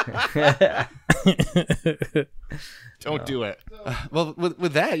there. Don't do it. Well,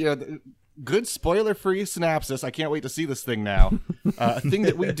 with that, good spoiler-free synopsis. I can't wait to see this thing now. A thing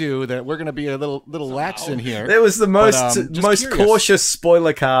that we do that we're going to be a little lax in here. That was the most just curious. cautious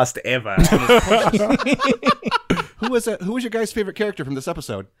spoiler cast ever. Who was your guys' favorite character from this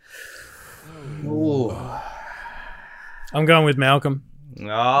episode? I'm going with Malcolm.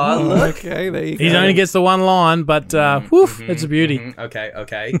 Oh, look. Okay, there you go. He only gets the one line, but it's a beauty.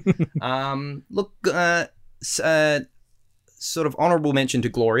 Okay. Look, sort of honourable mention to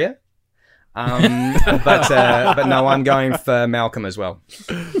Gloria. But no, I'm going for Malcolm as well.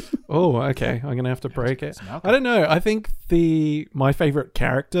 Oh, okay. I'm gonna have to break it. I don't know. I think my favorite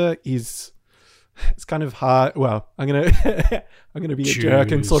character is. It's kind of hard. Well, I'm gonna be a jerk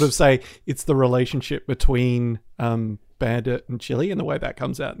and sort of say it's the relationship between Bandit and Chili and the way that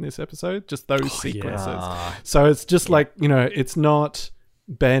comes out in this episode. Just those sequences. Yeah. So it's just it's not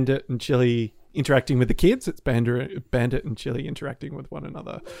Bandit and Chili interacting with the kids. It's Bandit and Chili interacting with one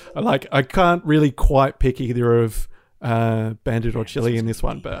another. I can't really quite pick either of Bandit or Chili in this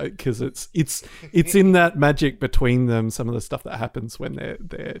one, but because it's in that magic between them. Some of the stuff that happens when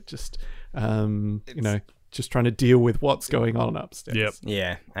they're just just trying to deal with what's going on upstairs. Yep.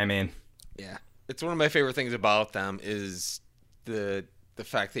 Yeah, I mean, Yeah, it's one of my favorite things about them is the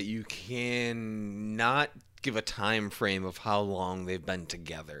fact that you cannot give a time frame of how long they've been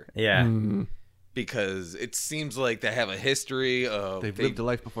together. yeah. Because it seems like they have a history of They've lived a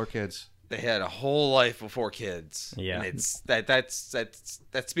life before kids. They had a whole life before kids. Yeah. And it's that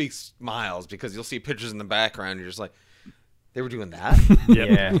speaks miles, because you'll see pictures in the background and you're just like, they were doing that?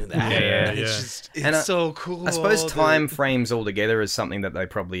 Yeah. Doing that? Yeah. It's so cool. I suppose time frames altogether is something that they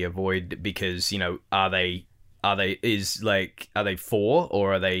probably avoid because, are they 4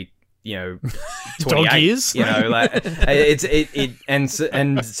 or are they 28? Dog years?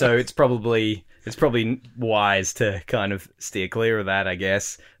 So it's probably wise to kind of steer clear of that, I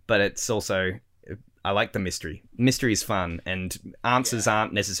guess. But it's also, I like the mystery. Mystery is fun, and answers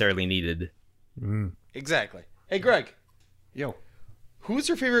aren't necessarily needed. Exactly. Hey, Greg. Yo. Who's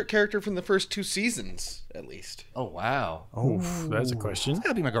your favorite character from the first 2 seasons, at least? Oh wow. That's a question. It's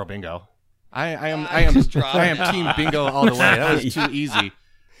gotta be my girl Bingo. I am team Bingo all the way. That was too easy.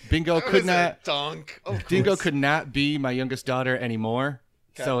 Bingo could not. Dingo could not be my youngest daughter anymore.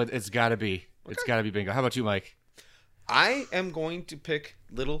 Okay. So it's got to be. It's got to be Bingo. How about you, Mike? I am going to pick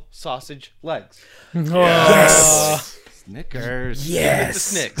little sausage legs. Yes. Snickers. Yes. The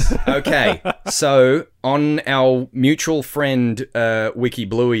Snicks. Okay, so on our mutual friend Wiki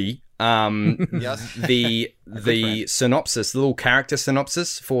Bluey, Yes. the synopsis, the little character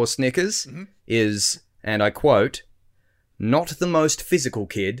synopsis for Snickers is, and I quote, "Not the most physical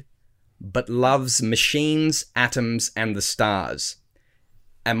kid, but loves machines, atoms, and the stars.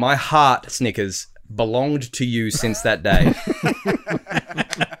 And my heart, Snickers, belonged to you since that day."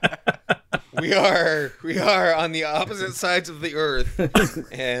 We are on the opposite sides of the earth,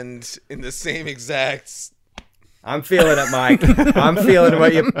 and in the same exact. I'm feeling it, Mike. I'm feeling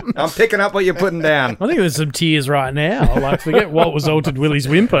I'm picking up what you're putting down. I think there's some tears right now. Like, forget what was Altered Willie's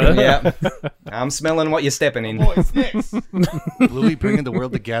whimper. Yeah, I'm smelling what you're stepping in. Boy, Snicks. Bluey bringing the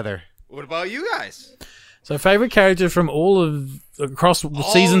world together. What about you guys? So, favorite character from across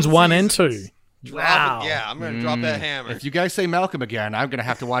seasons 1 and 2. Drop it. Yeah, I'm going to drop that hammer. If you guys say Malcolm again, I'm going to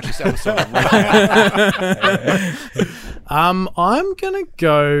have to watch this episode right now. I'm gonna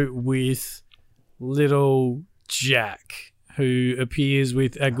go with little Jack, who appears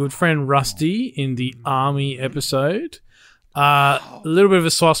with our good friend Rusty in the Army episode. A little bit of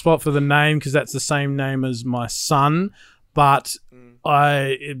a soft spot for the name because that's the same name as my son, but and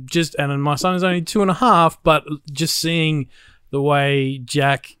my son is only 2.5, but just seeing the way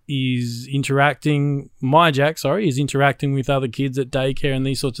Jack is interacting with other kids at daycare and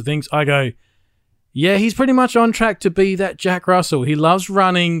these sorts of things, I go, yeah, he's pretty much on track to be that Jack Russell. He loves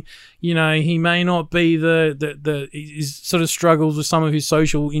running. You know, he may not be he sort of struggles with some of his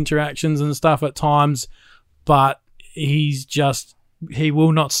social interactions and stuff at times, but he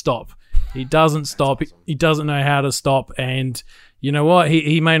will not stop. He doesn't stop. He doesn't know how to stop. And you know what?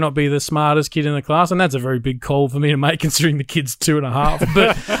 He may not be the smartest kid in the class, and that's a very big call for me to make, considering the kid's 2.5.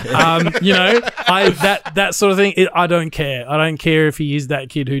 But you know, that sort of thing. I don't care. I don't care if he is that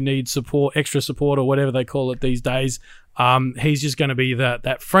kid who needs support, extra support, or whatever they call it these days. He's just going to be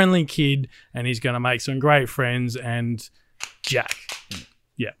that friendly kid, and he's going to make some great friends. And Jack,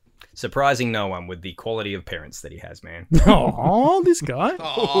 yeah, Surprising no one with the quality of parents that he has, man. Oh, this guy.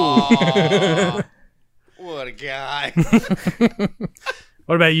 Aw, what a guy.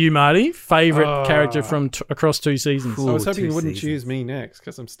 What about you, Marty? Favorite character from across 2 seasons? I was hoping you wouldn't choose me next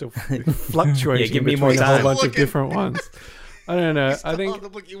because I'm still fluctuating Yeah, give me more between a whole time. bunch of different ones. I don't know. I think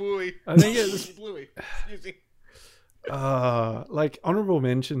it's Bluey. Excuse me. like honorable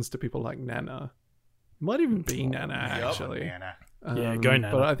mentions to people like Nana. Might even be Nana actually. Nana. Yeah, go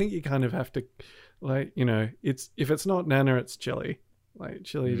Nana. But I think you kind of have to, like, you know, if it's not Nana, it's Chili. Like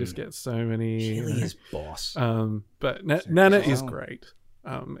Chili just gets so many. Chili is boss. But Nana is great.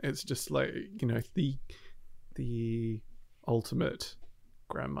 It's just like, you know, the ultimate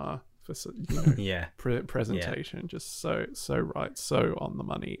grandma for Yeah. presentation. Just so right, so on the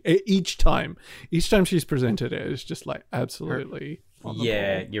money. Each time she's presented, it's just like absolutely. On the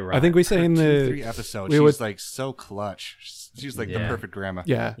ball. You're right. I think we say in the 3 episodes, we she's would- like so clutch. She's like the perfect grandma.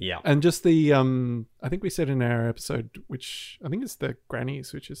 Yeah. And just the I think we said in our episode, which I think is the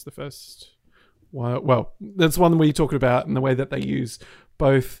Grannies, which is the first one. Well, that's one we talked about, and the way that they use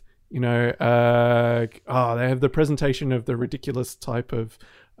both, you know, they have the presentation of the ridiculous type of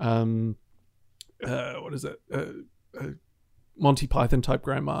what is it? Monty Python type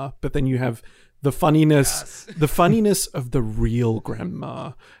grandma, but then you have the funniness of the real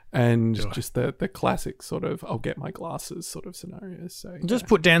grandma, and just the classic sort of I'll get my glasses sort of scenarios. So Just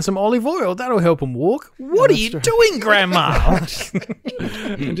put down some olive oil. That'll help him walk. What are you doing, Grandma?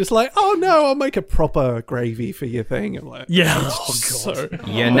 and just like, oh no, I'll make a proper gravy for your thing. I'm like, Yeah. oh, so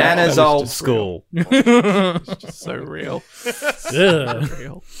Your Nana's that was old just school. it's just so real. Ugh.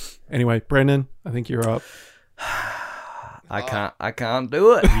 Real. Anyway, Brennan, I think you're up. I can't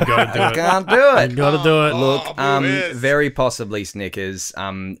do it. You gotta do it. I can't do it. You gotta do it. Look, very possibly Snickers.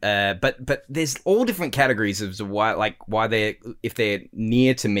 But there's all different categories of why they're, if they're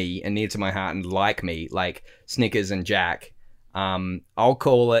near to me and near to my heart and like me, like Snickers and Jack. I'll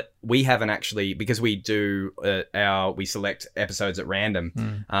call it. We haven't actually, because we do we select episodes at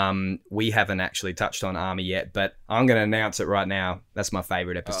random. We haven't actually touched on Army yet, but I'm going to announce it right now. That's my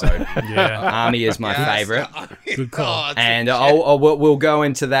favorite episode. Yeah. Army is my favorite. Good call. And we'll go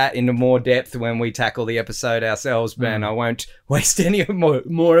into that in more depth when we tackle the episode ourselves, Ben. I won't waste any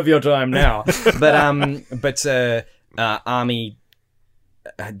more of your time now. But Army,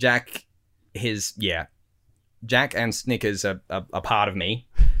 Jack, Jack and Snickers are part of me,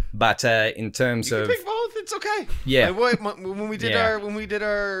 but in terms You of can pick both. It's okay. Yeah. My wife, when we did Yeah.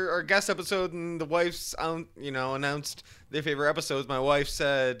 our guest episode and the wives announced their favorite episodes, my wife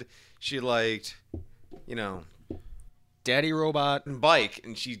said she liked, Daddy Robot. bike,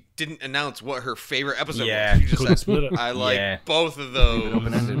 and she didn't announce what her favorite episode Yeah. was. She just Couldn't said, split it. I like Yeah. both of those.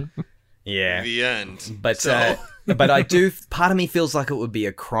 Open-ended. Yeah. The end. But So- but I do. Part of me feels like it would be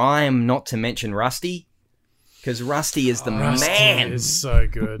a crime not to mention Rusty, because Rusty is the man. It's so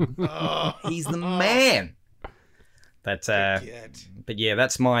good. He's the man. But yeah,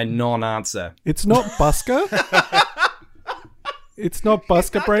 that's my non-answer. It's not Busker. It's not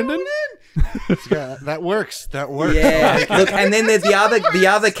Busker, Brendan. Yeah, that works. That works. Yeah. Look, and then there's the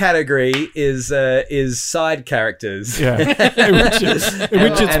other category is side characters. Yeah, in which it's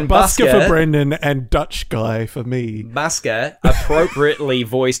And Busker Busker- for Brendan and Dutch guy for me. Busker, appropriately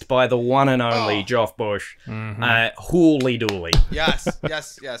voiced by the one and only Joff Bush. Hooly dooly. Yes.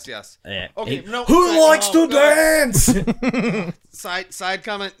 Yeah. Okay, no, Who side- likes oh, to no. dance? Side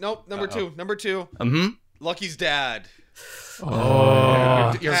comment. Nope. Number two. Mm-hmm. Lucky's dad.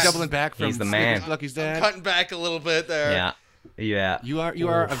 You're doubling back from He's the man. Snickers Lucky's dad. Cutting back a little bit there. Yeah. Yeah. You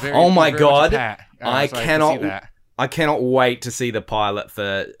are a very. Oh my you're very much a God. Pat. I So can see cannot. that. I cannot wait to see the pilot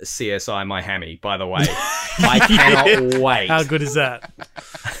for CSI Miami, by the way. I cannot wait. How good is that?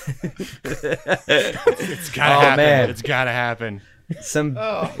 It's gotta Oh, happen. man. It's gotta happen.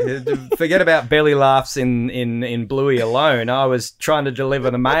 Forget about belly laughs in Bluey alone. I was trying to deliver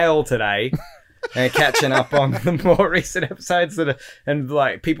the mail today and catching up on the more recent episodes and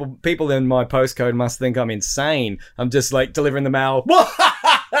like people in my postcode must think I'm insane. I'm just like delivering the mail.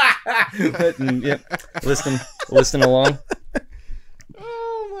 And, yep, listen along.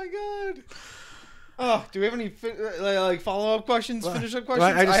 Oh my god. Oh, do we have any follow up questions? Finish up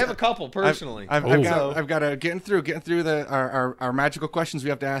questions? I I, just- have a couple personally. I've Oh. got to getting through our magical questions we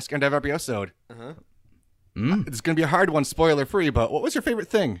have to ask end of every episode. It's gonna be a hard one, spoiler free. But what was your favorite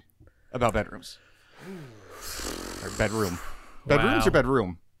thing about bedrooms? Or bedroom? Bedrooms Wow. or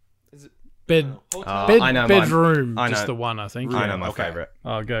bedroom? Bed, Hotel? I know mine. bedroom. I know. Just the one, I think. I know my Okay. favorite.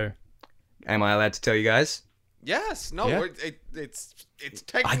 Oh, go. Am I allowed to tell you guys? Yes. No. Yeah. It's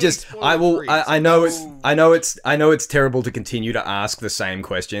technically. I will. spoiler-free, I so know no- it's terrible to continue to ask the same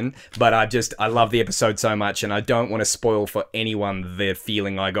question, but I love the episode so much, and I don't want to spoil for anyone the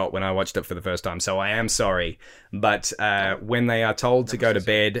feeling I got when I watched it for the first time. So I am sorry, but when they are told to go to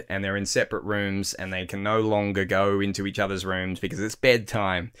bed and they're in separate rooms and they can no longer go into each other's rooms because it's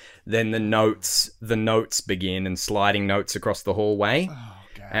bedtime, then the notes begin and sliding notes across the hallway,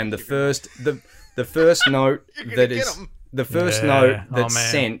 and the first note that is. The first Yeah. note Oh, that's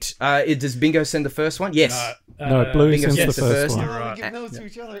man. sent. Does Bingo send the first one? Yes. No, Bluey Bingo sends sends the the first first. one. Oh, Right. we give those to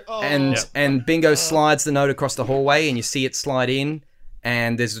each other. Oh. And Bingo slides the note across the hallway, and you see it slide in.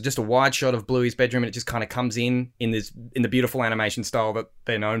 And there's just a wide shot of Bluey's bedroom, and it just kind of comes in the beautiful animation style that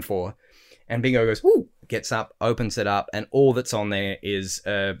they're known for. And Bingo goes, "Ooh!" Gets up, opens it up, and all that's on there is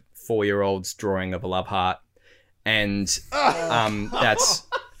a 4-year-old's drawing of a love heart. And that's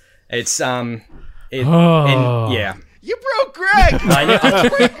and yeah. You broke Greg. I know.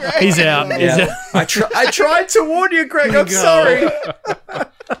 He's out. He's Yeah. out. I tried to warn you, Greg. I'm sorry.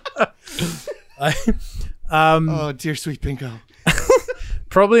 Oh dear sweet Bingo.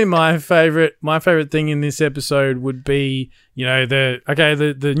 Probably my favorite thing in this episode would be,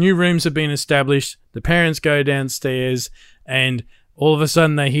 the new rooms have been established, the parents go downstairs, and all of a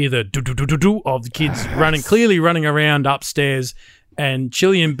sudden they hear the do of the kids clearly running around upstairs, and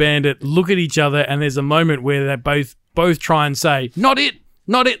Chili and Bandit look at each other, and there's a moment where they both try and say, not it,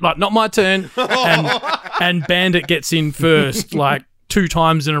 like, not my turn, and Bandit gets in first, like, 2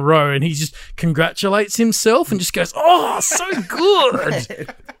 times in a row, and he just congratulates himself and just goes, "Oh, so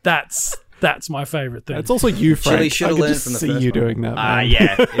good." That's my favorite thing. It's also you, Frank. Chili should I have could learned just from the see first you one. doing that. man.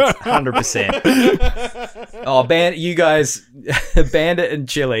 Yeah, it's 100%. Oh, you guys, Bandit and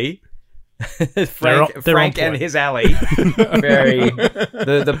Chili, Frank they're on and point. his alley,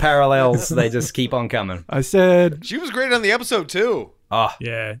 the parallels, they just keep on coming. I said She was great on the episode too. Oh,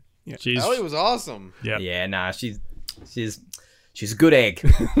 yeah. She's Ellie was awesome. yeah. nah, she's a good egg.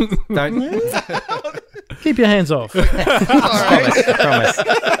 Don't Keep your hands off. promise.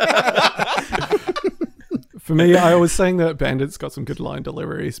 for me, I was saying that Bandit's got some good line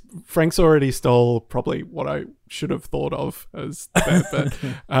deliveries. Frank's already stole probably what I should have thought of as that,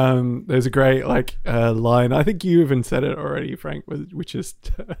 but there's a great line. I think you even said it already, Frank, which is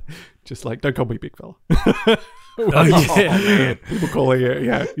just like, "Don't call me big fella." Oh, yeah. People calling it,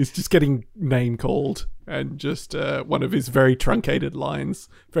 yeah. He's just getting name called, and just one of his very truncated lines,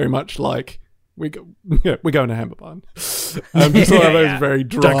 very much like we're going to Hammer Barn. Just one of those Yeah. very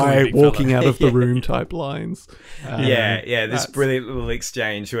Don't call me dry, big fella. walking out of the room type lines. This that's- brilliant little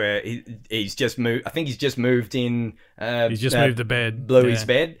exchange where he's just moved. I think he's just moved in. He's just moved the bed. Bluey's Yeah.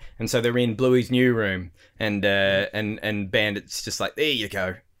 bed, and so they're in Bluey's new room, and Bandit's just like, there you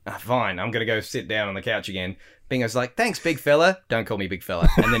go. Fine, I'm gonna go sit down on the couch again. Bingo's like, thanks, big fella. Don't call me big fella.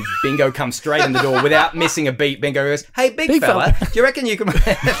 And then Bingo comes straight in the door without missing a beat. Bingo goes, hey, big fella, do you reckon you can...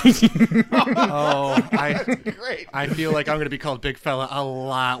 Great. I feel like I'm going to be called big fella a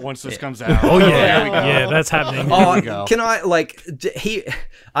lot once this comes out. Oh, There we go. yeah, that's happening. Oh, we go. can I,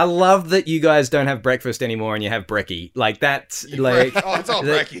 I love that you guys don't have breakfast anymore and you have brekkie. Like, that's, like... Oh, it's all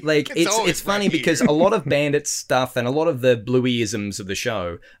brekkie. Like, always it's funny brekkie. because a lot of Bandit stuff and a lot of the Blueyisms of the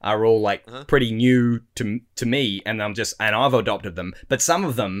show are all, like, pretty new to me, and I've adopted them. But some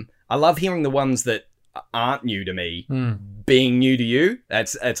of them, I love hearing the ones that aren't new to me being new to you.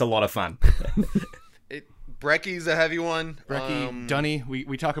 It's a lot of fun. Brekkie's a heavy one. Brekkie, Dunny.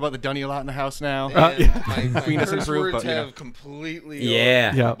 We talk about the Dunny a lot in the house now. And my Queen has curse improved, words but, you know. have completely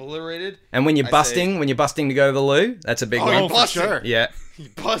Yeah. obliterated. And when you're I busting, say- when you're busting to go to the loo, that's a big Oh, one. you're Oh, for busting. sure. Yeah. You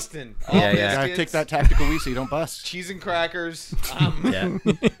busting. Yeah, All yeah. Gotta biscuits, take that tactical wee so you don't bust. cheese and crackers. Yeah.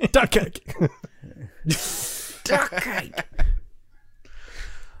 Duck cake.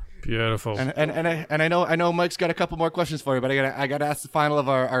 Beautiful. And I know Mike's got a couple more questions for you, but I gotta ask the final of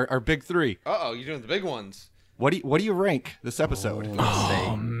our big three. Uh-oh, you're doing the big ones. What do you rank this episode?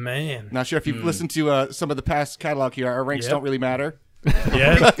 Oh, man. Not sure if you've listened to some of the past catalog here. Our ranks Yep. don't really matter.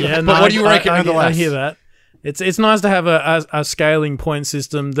 Yeah. No, what do you rank it I nonetheless? hear that. It's nice to have a scaling point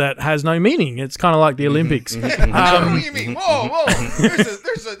system that has no meaning. It's kind of like the Olympics. What do you mean? Whoa.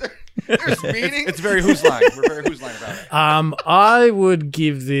 There's meaning. It's very Who's Line. We're very Who's Line about it. I would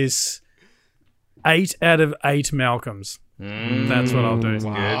give this 8 out of 8 Malcolms. That's what I'll do.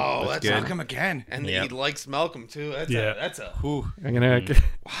 Oh, that's good. Malcolm again. And he likes Malcolm too. That's a I'm gonna.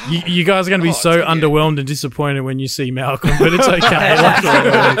 You guys are going to be so underwhelmed and disappointed when you see Malcolm, but it's okay.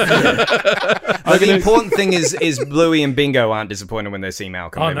 But the important thing is Bluey and Bingo aren't disappointed when they see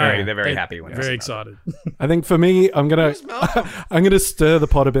Malcolm. Oh, They're very happy when they see very Malcolm. excited. I think for me, I'm gonna stir the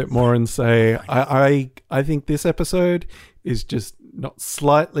pot a bit more and say I think this episode is just not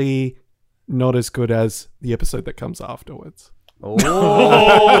as good as the episode that comes afterwards.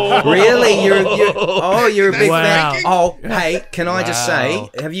 Oh, really? You're a big Wow. fan. Oh, hey, can I just say,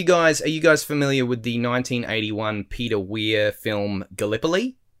 are you guys familiar with the 1981 Peter Weir film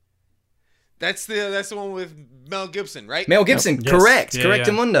Gallipoli? That's the one with Mel Gibson, right? Mel Gibson, Yes. correct, Yeah,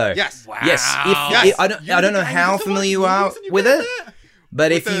 correctamundo. Yes. Yes. Yes. I don't know how familiar you are with it,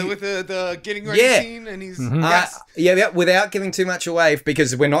 but With if you with the getting ready Yeah. scene, and he's yes. yeah, without giving too much away,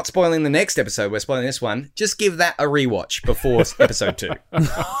 because we're not spoiling the next episode, we're spoiling this one. Just give that a rewatch before episode 2.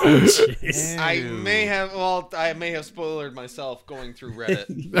 I may have spoiled myself going through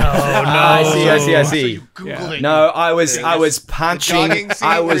Reddit. I see. You Googled it. No, I was punching. jogging scene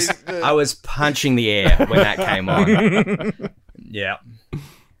I where was he's the- I was punching the air when that came on. Yeah.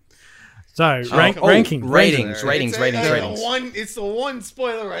 So, ranking. ratings. It's the one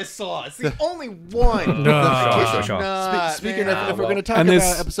spoiler I saw. It's the only one. Sure. Speaking of, if we're going to talk And about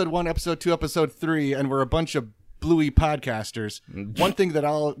this- episode 1, episode 2, episode 3, and we're a bunch of Bluey podcasters, one thing that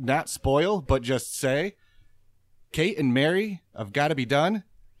I'll not spoil, but just say, Kate and Mary of Gotta Be Done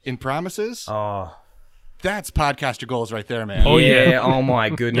in Promises. Oh. That's podcaster goals right there, man. Oh, yeah. Oh my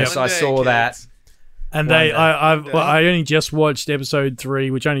goodness! I saw that. And I only just watched episode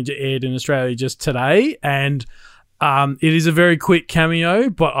 3, which only aired in Australia just today, and it is a very quick cameo,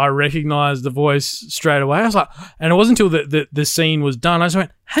 but I recognised the voice straight away. I was like, and it wasn't until the scene was done, I just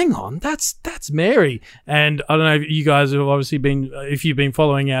went, hang on, that's Mary. And I don't know if you guys have obviously if you've been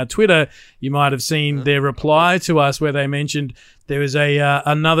following our Twitter, you might have seen their reply to us where they mentioned there was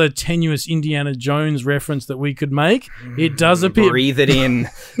another tenuous Indiana Jones reference that we could make. It does appear. Breathe it in.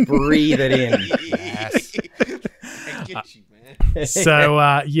 Breathe it in. I get you, man.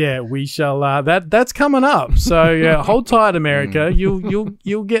 So we shall. That's coming up. So hold tight, America.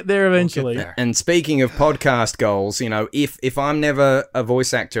 You'll get there eventually. We'll get there. And speaking of podcast goals, if I'm never a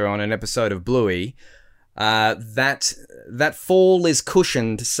voice actor on an episode of Bluey, that fall is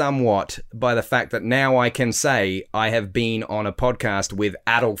cushioned somewhat by the fact that now I can say I have been on a podcast with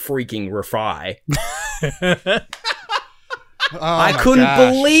Adult freaking Rafai. I couldn't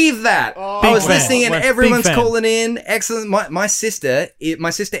believe that. I was fan. listening and Big everyone's fan. calling in. Excellent. My sister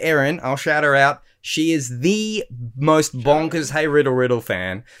Erin, I'll shout her out. She is the most bonkers Hey Riddle Riddle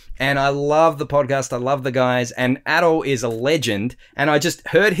fan. And I love the podcast. I love the guys. And Adol is a legend. And I just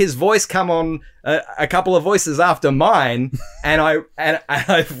heard his voice come on a couple of voices after mine. And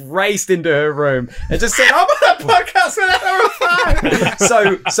I raced into her room and just said, I'm on a podcast with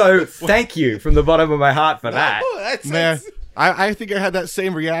Adol. So thank you from the bottom of my heart for that. Oh, Man, I think I had that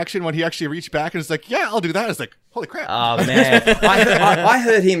same reaction when he actually reached back and was like, yeah, I'll do that. I was like, holy crap. Oh, man. I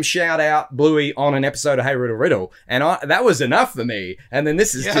heard him shout out Bluey on an episode of Hey Riddle Riddle, and that was enough for me. And then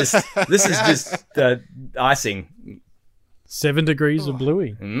this is just icing. 7 degrees of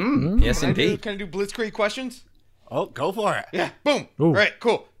Bluey. Yes, indeed. Can I do Blitzkrieg questions? Oh, go for it. Yeah. Boom. Ooh. All right,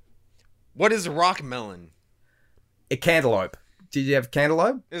 cool. What is a rock melon? A cantaloupe. Did you have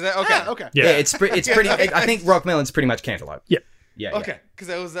cantaloupe? Is that okay? Okay. Yeah, it's pretty. I think rock melon's pretty much cantaloupe. Yeah. Yeah. Okay, because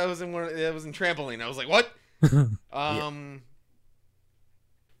that was in trampoline. I was like, what?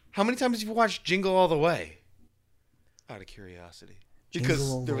 How many times have you watched Jingle All the Way? Out of curiosity, because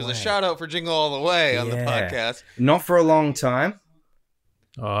Jingle All there the was a Way. shout out for Jingle All the Way on the Yeah. podcast. Not for a long time.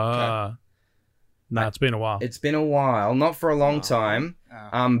 No, it's been a while. It's been a while. Not for a long time.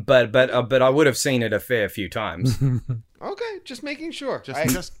 But I would have seen it a fair few times. Okay, just making sure.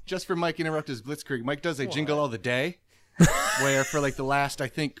 Just for Mike interrupt his Blitzkrieg, Mike does a Jingle All the Day, where for like the last, I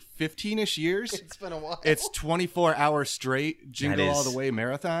think, 15-ish years, It's been a while. it's 24 hours straight Jingle That is- All the Way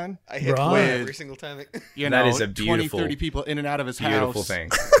marathon. I hit Right. play every single time. You That know, is a 20, beautiful, 30 people in and out of his beautiful house thing.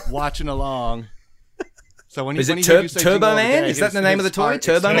 watching along. So when he, Is when it he heard you say Turbo Jingle All the Man? Day, Is that his- the name of his the toy? heart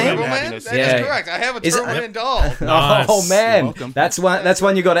Turbo exploded Man? in Turbo Man? happiness. That Yeah. is correct. I have a Is it- Turbo Man doll. Nice. Oh man, You're welcome. that's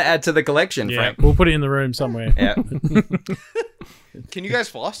one you got to add to the collection, Yeah, Frank. we'll put it in the room somewhere. Yeah. Can you guys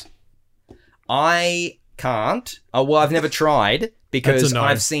floss? I can't. Oh, well, I've never tried That's because a no.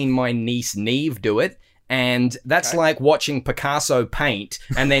 I've seen my niece Neve do it. And that's like watching Picasso paint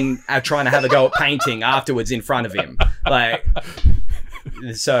and then trying to have a go at painting afterwards in front of him. Like,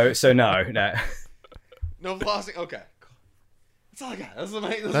 so no. No flossing? Okay. Cool. That's all I got.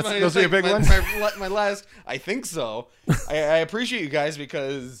 Those are your big ones? My last, I think so. I appreciate you guys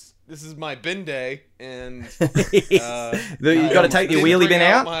because this is my bin day and You got to take your wheelie bin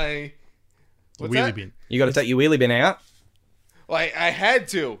out. What's Wheelie that? bin. You got to take your wheelie bin out. Well, I had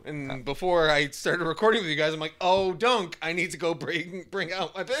to, and before I started recording with you guys, I'm like, oh, dunk, I need to go bring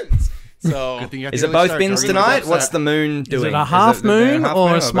out my bins. So Good thing you got Is the it early both start, bins Jordan. tonight? What's What's that? the moon doing? Is it a half moon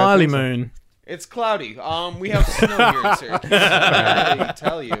or a smiley moon? it's cloudy. We have snow here in Syracuse. I can't really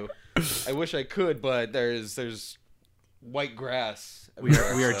tell you. I wish I could, but there's white grass. We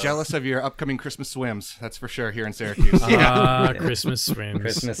are so- jealous of your upcoming Christmas swims. That's for sure here in Syracuse. Christmas swims.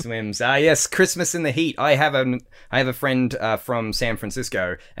 Christmas swims. Yes, Christmas in the heat. I have a friend from San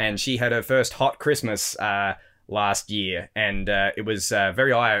Francisco, and she had her first hot Christmas last year, and it was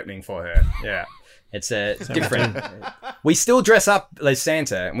very eye-opening for her. Yeah. It's different. We still dress up as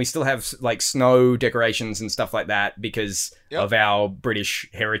Santa, and we still have like snow decorations and stuff like that because of our British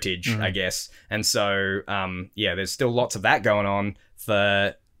heritage, I guess. And so, there's still lots of that going on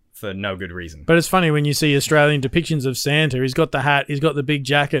for no good reason. But it's funny when you see Australian depictions of Santa. He's got the hat, he's got the big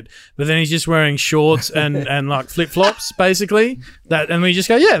jacket, but then he's just wearing shorts and like flip flops, basically. And we just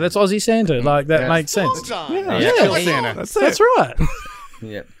go, yeah, that's Aussie Santa. Like that makes sense. Clothes on. Chill Santa. That's right.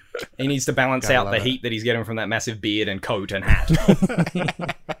 Yeah. He needs to balance out the heat that he's getting from that massive beard and coat and hat.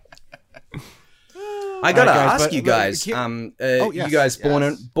 I gotta guys, ask but- you but guys. yes, you guys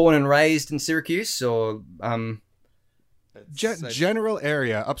yes. born and raised in Syracuse, or General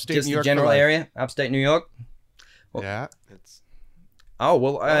area, upstate just New the York. general for life. area, upstate New York? Yeah. It's Oh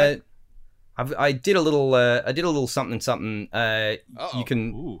well, I did a little something. You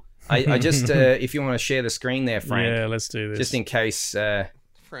can. Ooh. I just if you want to share the screen there, Frank, Yeah, let's do this. just in case.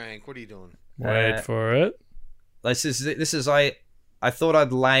 Frank, what are you doing? Wait for it. This is I thought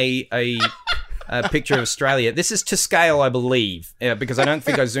I'd lay a picture of Australia. This is to scale, I believe, because I don't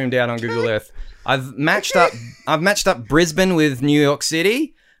think I zoomed out on Google Earth. I've matched up Brisbane with New York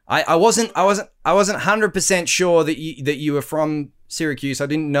City. I wasn't 100% sure that you were from Syracuse. I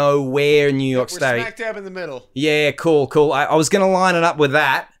didn't know where in New York We're State. smack dab in the middle. Yeah, cool. I was gonna line it up with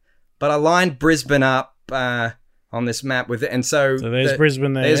that, but I lined Brisbane up on this map with it, and so there's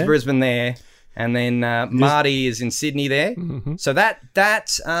Brisbane there. There's Brisbane there, and then Marty is in Sydney there. So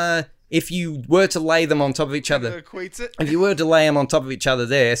that's if you were to lay them on top of each other. That equates it. If you were to lay them on top of each other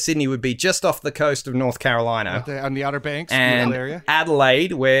there, Sydney would be just off the coast of North Carolina. On the Outer Banks, And beautiful area.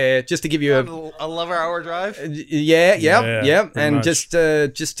 Adelaide, where, just to give you A 11-hour drive. yeah, pretty and much. just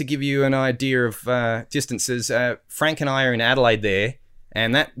to give you an idea of distances, Frank and I are in Adelaide there,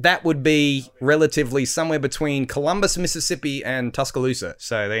 and that would be relatively somewhere between Columbus, Mississippi, and Tuscaloosa.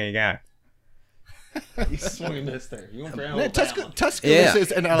 So there you go. You swung and missed there. You went for Man, Alabama. Tuscaloosa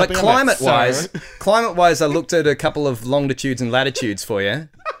is an Alabama. But climate-wise, I looked at a couple of longitudes and latitudes for you.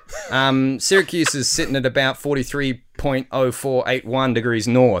 Syracuse is sitting at about 43.0481 degrees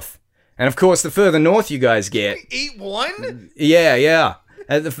north. And of course, the further north you guys get... 8-1? Yeah.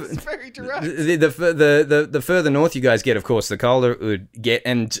 That's very direct. The further north you guys get, of course, the colder it would get.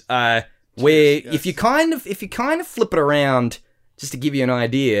 And if you kind of flip it around, just to give you an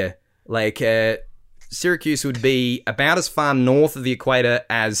idea, like Syracuse would be about as far north of the equator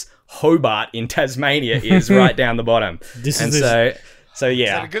as Hobart in Tasmania is right down the bottom. So yeah. Is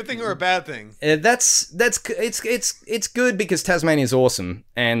that a good thing or a bad thing? It's good because Tasmania is awesome,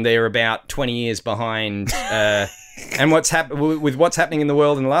 and they're about 20 years behind. And what's happening in the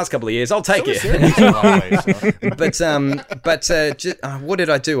world in the last couple of years, I'll take it. What did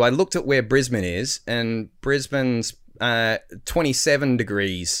I do? I looked at where Brisbane is, and Brisbane's 27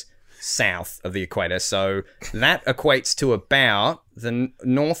 degrees south of the equator. So that equates to about the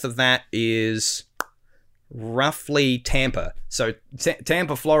north of that is roughly Tampa. So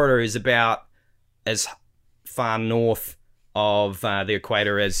Tampa, Florida is about as far north of the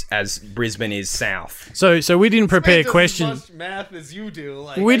equator as Brisbane is south. So we didn't prepare questions. As much math as you do.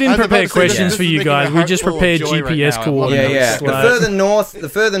 Like, we didn't prepare questions for you guys. We just prepared GPS coordinates. Yeah. The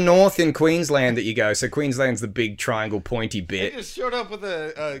further north in Queensland that you go. So Queensland's the big triangle pointy bit. They just showed up with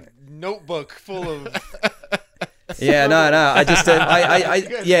a notebook full of. Yeah, no. I just,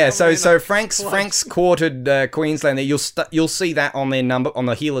 So Frank's quartered Queensland. You'll see that on their number, on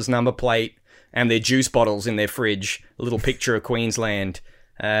the healer's number plate, and their juice bottles in their fridge. A little picture of Queensland,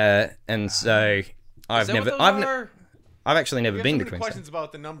 and so I've actually never been to Queensland. Questions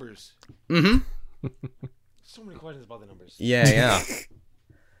about the numbers. Mm-hmm. So many questions about the numbers. Yeah.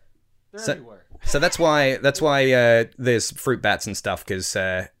 They're everywhere. So that's why there's fruit bats and stuff, because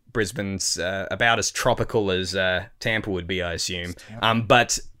Brisbane's about as tropical as Tampa would be, I assume.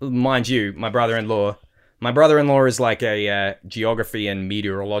 But mind you, my brother-in-law is like a geography and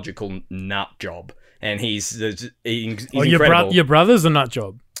meteorological nut job, and he's incredible. Your brother's a nut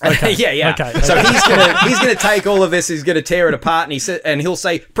job. Okay. Yeah. Okay. So he's gonna take all of this. He's gonna tear it apart, and he'll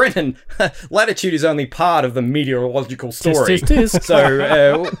say, "Brendan, latitude is only part of the meteorological story. Tisk.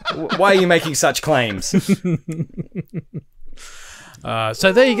 So why are you making such claims?"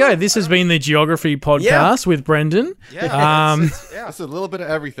 So there you go. This has been the Geography Podcast with Brendan. Yeah, it's a little bit of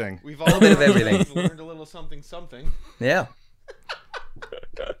everything. We've all bit of everything. We've learned a little something. Yeah.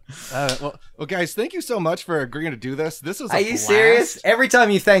 Well, guys, thank you so much for agreeing to do this. This is. Are you serious? Every time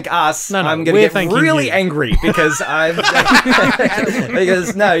you thank us, I'm going to get really angry because How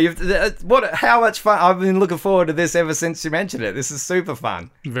much fun! I've been looking forward to this ever since you mentioned it. This is super fun.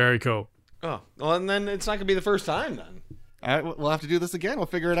 Very cool. Oh, well, and then it's not going to be the first time then. All right, we'll have to do this again. We'll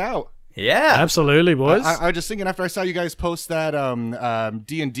figure it out. Yeah, absolutely, boys. I was just thinking after I saw you guys post that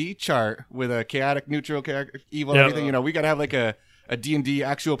D&D chart with a chaotic, neutral, chaotic, evil, everything. We got to have like a D&D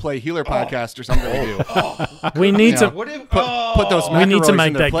actual play healer podcast or something to do. We need to put those. We need to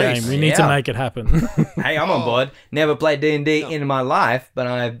make that place. game. We need to make it happen. Hey, I'm on board. Never played D&D in my life, but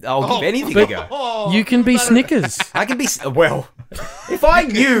I'll give anything a go. You can be Snickers. I can be if I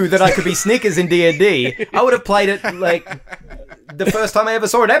knew that I could be Snickers in D&D, I would have played it like the first time I ever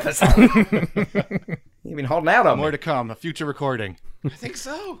saw an episode. You've been holding out on More me. to come. A future recording. I think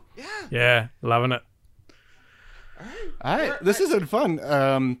so. Yeah. Yeah, loving it. All right. This has been fun.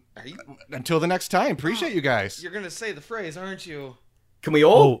 Until the next time. Appreciate you guys. You're gonna say the phrase, aren't you? Can we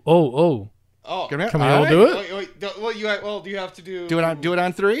all? Oh. Can we all do it? Wait, do you have to do it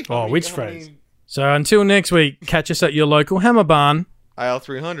on 3? Oh, which phrase? So until next week, catch us at your local Hammer Barn. Aisle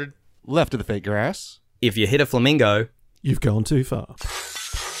 300. Left of the fake grass. If you hit a flamingo, you've gone too far.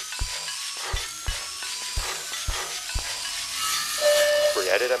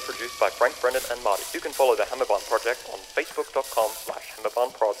 Created and produced by Frank, Brendan, and Marty. You can follow the Hammerbarn Project on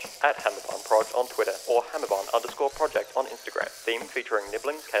Facebook.com/HammerbarnProj, at HammerbarnProj on Twitter, or Hammerbarn_project on Instagram. Theme featuring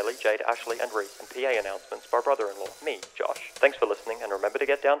Nibblings, Kaylee, Jade, Ashley, and Reese, and PA announcements by brother-in-law, me, Josh. Thanks for listening, and remember to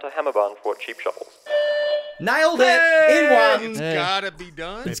get down to Hammerbarn for cheap shovels. Nailed it in one. It's gotta be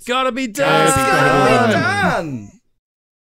done. It's gotta be done. It's gotta be done.